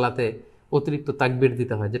ঈদের সালাতে অতিরিক্ত তাকবীর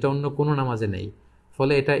দিতে হয়, যেটা অন্য কোনো নামাজে নেই,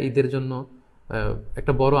 ফলে এটা ঈদের জন্য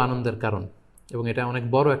একটা বড় আনন্দের কারণ, এবং এটা অনেক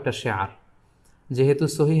বড় একটা শেয়ার। যেহেতু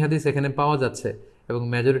সহিহ হাদিস এখানে পাওয়া যাচ্ছে এবং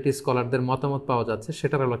মেজরিটি স্কলারদের মতামত পাওয়া যাচ্ছে,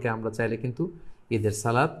 সেটার আলোকে আমরা চাইলে কিন্তু ঈদের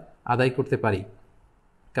সালাত আদায় করতে পারি।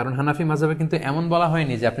 কারণ হানাফি মাযহাবে কিন্তু এমন বলা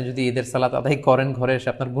হয়নি যে আপনি যদি ঈদের সালাত আদায় করেন ঘরে এসে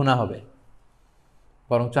আপনার গুনাহ হবে,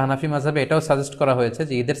 বরং হানাফি মাযহাবে এটাও সাজেস্ট করা হয়েছে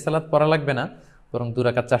যে ঈদের সালাত পড়া লাগবে না, বরং 2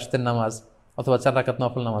 রাকাত চাশতের নামাজ অথবা 4 রাকাত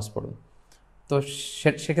নফল নামাজ পড়ুন। তো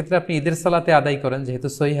সেক্ষেত্রে আপনি ঈদের সালাতে আদায় করেন, যেহেতু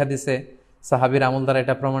সহিহ হাদিসে সাহাবীর আমল দ্বারা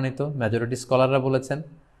এটা প্রমাণিত, মেজরিটি স্কলাররা বলেছেন।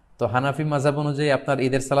 তো হানাফি মাযহাব অনুযায়ী আপনার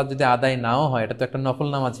ঈদের সালাত যদি আদায় নাও হয়, এটা তো একটা নফল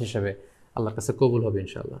নামাজ হিসেবে আল্লাহর কাছে কবুল হবে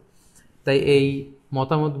ইনশাআল্লাহ। তাই এই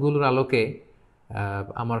মতামতগুলোর আলোকে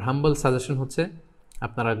আমার হাম্বল সাজেশন হচ্ছে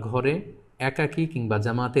আপনারা ঘরে একাকী কিংবা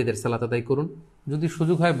জামাতে ঈদের সালাত আদায় করুন। যদি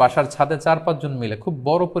সুযোগ হয় বাসার ছাদে 4-5 জন মিলে, খুব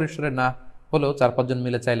বড় পরিসরে না হলেও 4-5 জন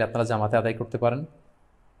মিলে চাইলে আপনারা জামাতে আদায় করতে পারেন।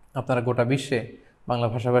 আপনারা গোটা বিশ্বে বাংলা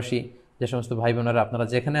ভাষাভাষী যে সমস্ত ভাই বোনেরা আপনারা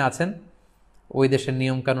যেখানে আছেন, ওই দেশের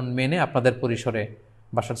নিয়মকানুন মেনে আপনাদের পরিসরে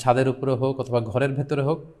বাসার ছাদের উপরে হোক অথবা ঘরের ভেতরে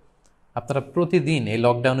হোক, আপনারা প্রতিদিন এই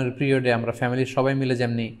লকডাউনের পিরিয়ডে আমরা ফ্যামিলির সবাই মিলে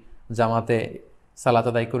যেমনি জামাতে সালাত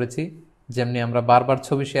আদায় করেছি। যেমনি আমরা বারবার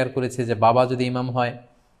ছবি শেয়ার করেছি যে বাবা যদি ইমাম হয়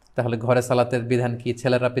তাহলে ঘরে সালাতের বিধান কি,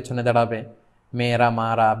 ছেলেরা পেছনে দাঁড়াবে, মেয়েরা,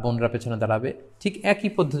 মারা, বোনরা পেছনে দাঁড়াবে। ঠিক একই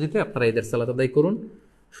পদ্ধতিতে আপনারা ঈদের সালাত আদায় করুন,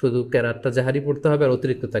 শুধু কেরাতটা জাহারি পড়তে হবে আর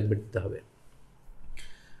অতিরিক্ত তাকবীর দিতে হবে।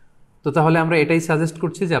 তো তাহলে আমরা এটাই সাজেস্ট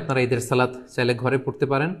করছি যে আপনারা ঈদের সালাত চাইলে ঘরে পড়তে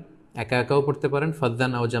পারেন, একা একাও পড়তে পারেন,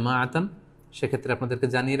 ফদ্দান আও জামাআতান। সেক্ষেত্রে আপনাদেরকে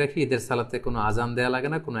জানিয়ে রাখি, ঈদের সালাতে কোনো আজান দেয়া লাগে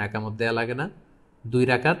না, কোনো একামত দেয়া লাগে না। 2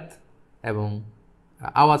 রাকাত এবং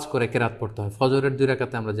আওয়াজ করে কেরাত পড়তে হয়। ফজরের 2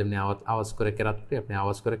 রাকাতে আমরা যেমনি আওয়াজ করে কেরাত পড়ি, আপনি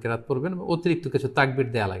আওয়াজ করে কেরাত পড়বেন। অতিরিক্ত কিছু তাকবীর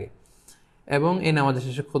দেয়া লাগে এবং এই নামাজের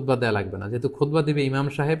শেষে খুতবা দেয়া লাগবে না, যেহেতু খুতবা দিবে ইমাম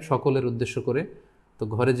সাহেব সকলের উদ্দেশ্য করে। তো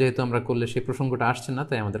ঘরে যেহেতু আমরা করলে সেই প্রসঙ্গটা আসছে না,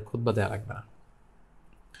 তাই আমাদের খুতবা দেয়া লাগবে না।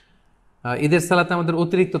 ঈদের সালাতে আমাদের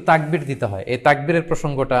অতিরিক্ত তাকবীর দিতে হয়। এই তাকবীরের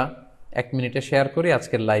প্রসঙ্গটা 1 মিনিটে শেয়ার করে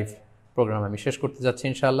আজকের লাইভ প্রোগ্রাম আমি শেষ করতে যাচ্ছি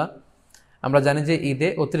ইনশাআল্লাহ। আমরা জানি যে ঈদে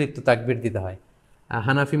অতিরিক্ত তাকবীর দিতে হয়।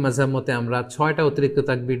 হানাফি মাযহাব মতে আমরা 6টা অতিরিক্ত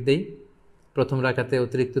তাকবীর দেই। প্রথম রাকাতে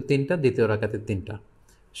অতিরিক্ত 3টা, দ্বিতীয় রাকাতে 3টা।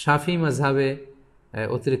 শাফি মাযহাবে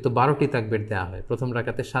অতিরিক্ত 12টি তাকবীর দেওয়া হয়। প্রথম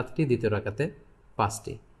রাকাতে 7টি, দ্বিতীয় রাকাতে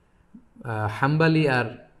 5টি। হাম্বালি আর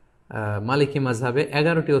মালিকি মাযহাবে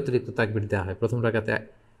 11টি অতিরিক্ত তাকবীর দেওয়া হয়। প্রথম রাকাতে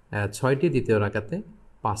 6টি, দ্বিতীয় রাকাতে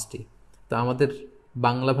 5টি। তো আমাদের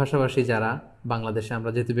বাংলা ভাষাভাষী যারা, বাংলাদেশে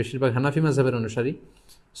আমরা যেহেতু বেশিরভাগ হানাফি মাযহাবের অনুসারী,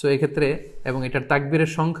 সো এক্ষেত্রে এবং এটার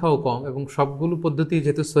তাকবীরের সংখ্যাও কম এবং সবগুলো পদ্ধতি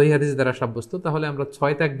যেহেতু সহিহ হাদিস দ্বারা সাব্যস্ত, তাহলে আমরা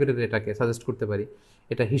 6 তাকবীরের এটাকে সাজেস্ট করতে পারি।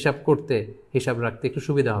 এটা হিসাব রাখতে একটু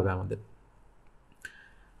সুবিধা হবে আমাদের।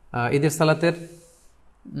 ঈদের সালাতের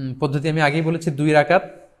পদ্ধতি আমি আগেই বলেছি 2 রাকাত।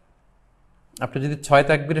 আপনি যদি 6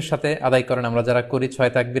 তাকবীরের সাথে আদায় করেন, আমরা যারা করি 6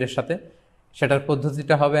 তাকবীরের সাথে, সেটার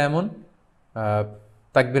পদ্ধতিটা হবে এমন: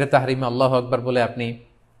 তাকবীরে তাহরিমে আল্লাহু আকবার বলে আপনি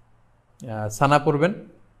সানা পড়বেন।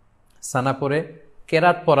 সানা পড়ে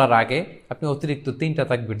কেরাত পড়ার আগে আপনি অতিরিক্ত 3টা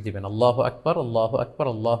তাকবীর দিবেন, আল্লাহু আকবার, আল্লাহু আকবার,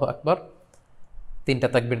 আল্লাহু আকবার। 3টা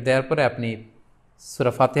তাকবীর দেওয়ার পরে আপনি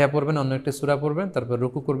সূরা ফাতিহা পড়বেন, অন্য একটি সূরা পড়বেন, তারপর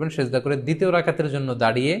রুকু করবেন, সিজদা করে দ্বিতীয় রাকাতের জন্য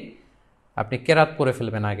দাঁড়িয়ে আপনি কেরাত পড়ে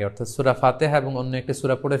ফেলবেন আগে, অর্থাৎ সূরা ফাতিহা এবং অন্য একটি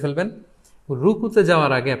সূরা পড়ে ফেলবেন। রুকুতে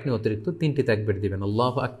যাওয়ার আগে আপনি অতিরিক্ত 3টি তাকবীর দিবেন,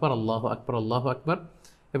 আল্লাহু আকবার, আল্লাহু আকবার, আল্লাহু আকবার,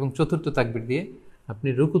 এবং চতুর্থ তাকবীর দিয়ে আপনি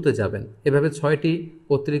রুকুতে যাবেন। এভাবে 6টি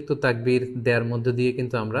অতিরিক্ত তাকবীর দেওয়ার মধ্য দিয়ে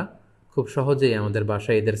কিন্তু আমরা খুব সহজেই আমাদের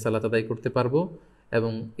বাসায় ঈদের সালাত আদায় করতে পারবো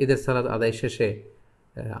এবং ঈদের সালাত আদায় শেষে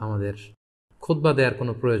আমাদের খুতবা দেওয়ার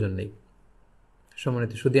কোনো প্রয়োজন নেই।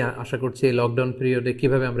 সম্মানিত শুধু আশা করছি এই লকডাউন পিরিয়ডে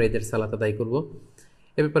কীভাবে আমরা ঈদের সালাত আদায় করব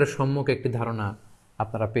এ ব্যাপারে সম্যক একটি ধারণা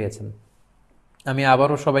আপনারা পেয়েছেন। আমি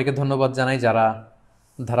আবারও সবাইকে ধন্যবাদ জানাই যারা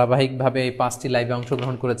ধারাবাহিকভাবে এই 5টি লাইভে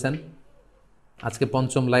অংশগ্রহণ করেছেন। আজকে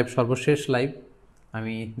 5ম লাইভ, সর্বশেষ লাইভ।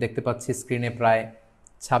 আমি দেখতে পাচ্ছি স্ক্রিনে প্রায়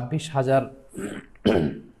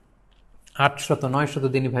 26,800-900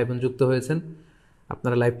 দিনী ভাই বোন যুক্ত হয়েছেন।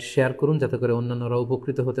 আপনারা লাইভটি শেয়ার করুন যাতে করে অন্যান্যরা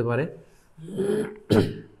উপকৃত হতে পারে।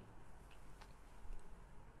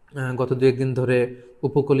 গত 2-1 দিন ধরে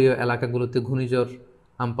উপকূলীয় এলাকাগুলোতে ঘূর্ণিঝড়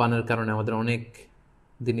আমপানের কারণে আমাদের অনেক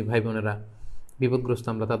দিনী ভাই বোনেরা বিপদগ্রস্ত।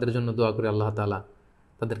 আমরা তাদের জন্য দোয়া করি আল্লাহ তাআলা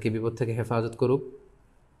তাদেরকে বিপদ থেকে হেফাজত করুক।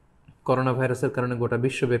 করোনা ভাইরাসের কারণে গোটা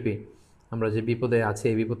বিশ্বব্যাপী আমরা যে বিপদে আছি,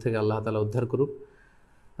 এই বিপদ থেকে আল্লাহ তাআলা উদ্ধার করুক।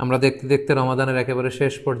 আমরা দেখতে দেখতে রমাদানের একেবারে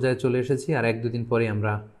শেষ পর্যায়ে চলে এসেছি, আর 1-2 দিন পরেই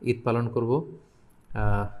আমরা ঈদ পালন করব।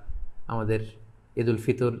 আমাদের ঈদ উল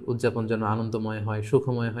ফিতর উদযাপন যেন আনন্দময় হয়,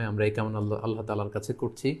 সুখময় হয়, আমরা এই কামনা আল্লাহ তাআলার কাছে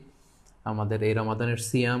করছি। আমাদের এই রমাদানের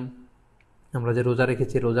সিয়াম, আমরা যে রোজা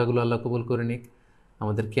রেখেছি, রোজাগুলো আল্লাহ কবুল করে নিক।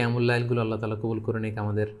 আমাদের কিয়ামুল লাইলগুলো আল্লাহ তাআলা কবুল করে নিক।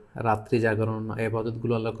 আমাদের রাত্রি জাগরণ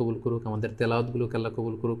ইবাদতগুলো আল্লাহ কবুল করুক। আমাদের তেলাওয়াতগুলোকে আল্লাহ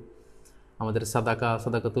কবুল করুক। আমাদের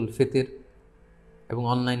সাদাকাতুল ফিতর এবং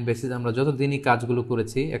অনলাইন বেসিস আমরা যত দিনই কাজগুলো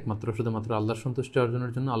করেছি একমাত্র শুধুমাত্র আল্লাহর সন্তুষ্টি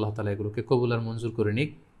অর্জনের জন্য, আল্লাহ তাআলা এগুলোকে কবুল আর মঞ্জুর করে নিক।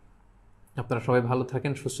 আপনারা সবাই ভালো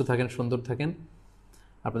থাকেন, সুস্থ থাকেন, সুন্দর থাকেন।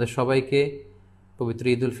 আপনাদের সবাইকে পবিত্র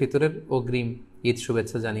ঈদ উল ফিতরের অগ্রিম ঈদ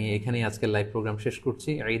শুভেচ্ছা জানিয়ে এখানেই আজকের লাইভ প্রোগ্রাম শেষ করছি।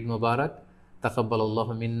 ঈদ মুবারক,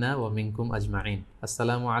 তাকাব্বালাল্লাহু মিন্না ওয়া মিনকুম আজমাইন।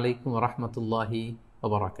 আসসালামু আলাইকুম ওয়া রাহমাতুল্লাহি ওয়া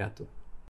বারাকাতুহু।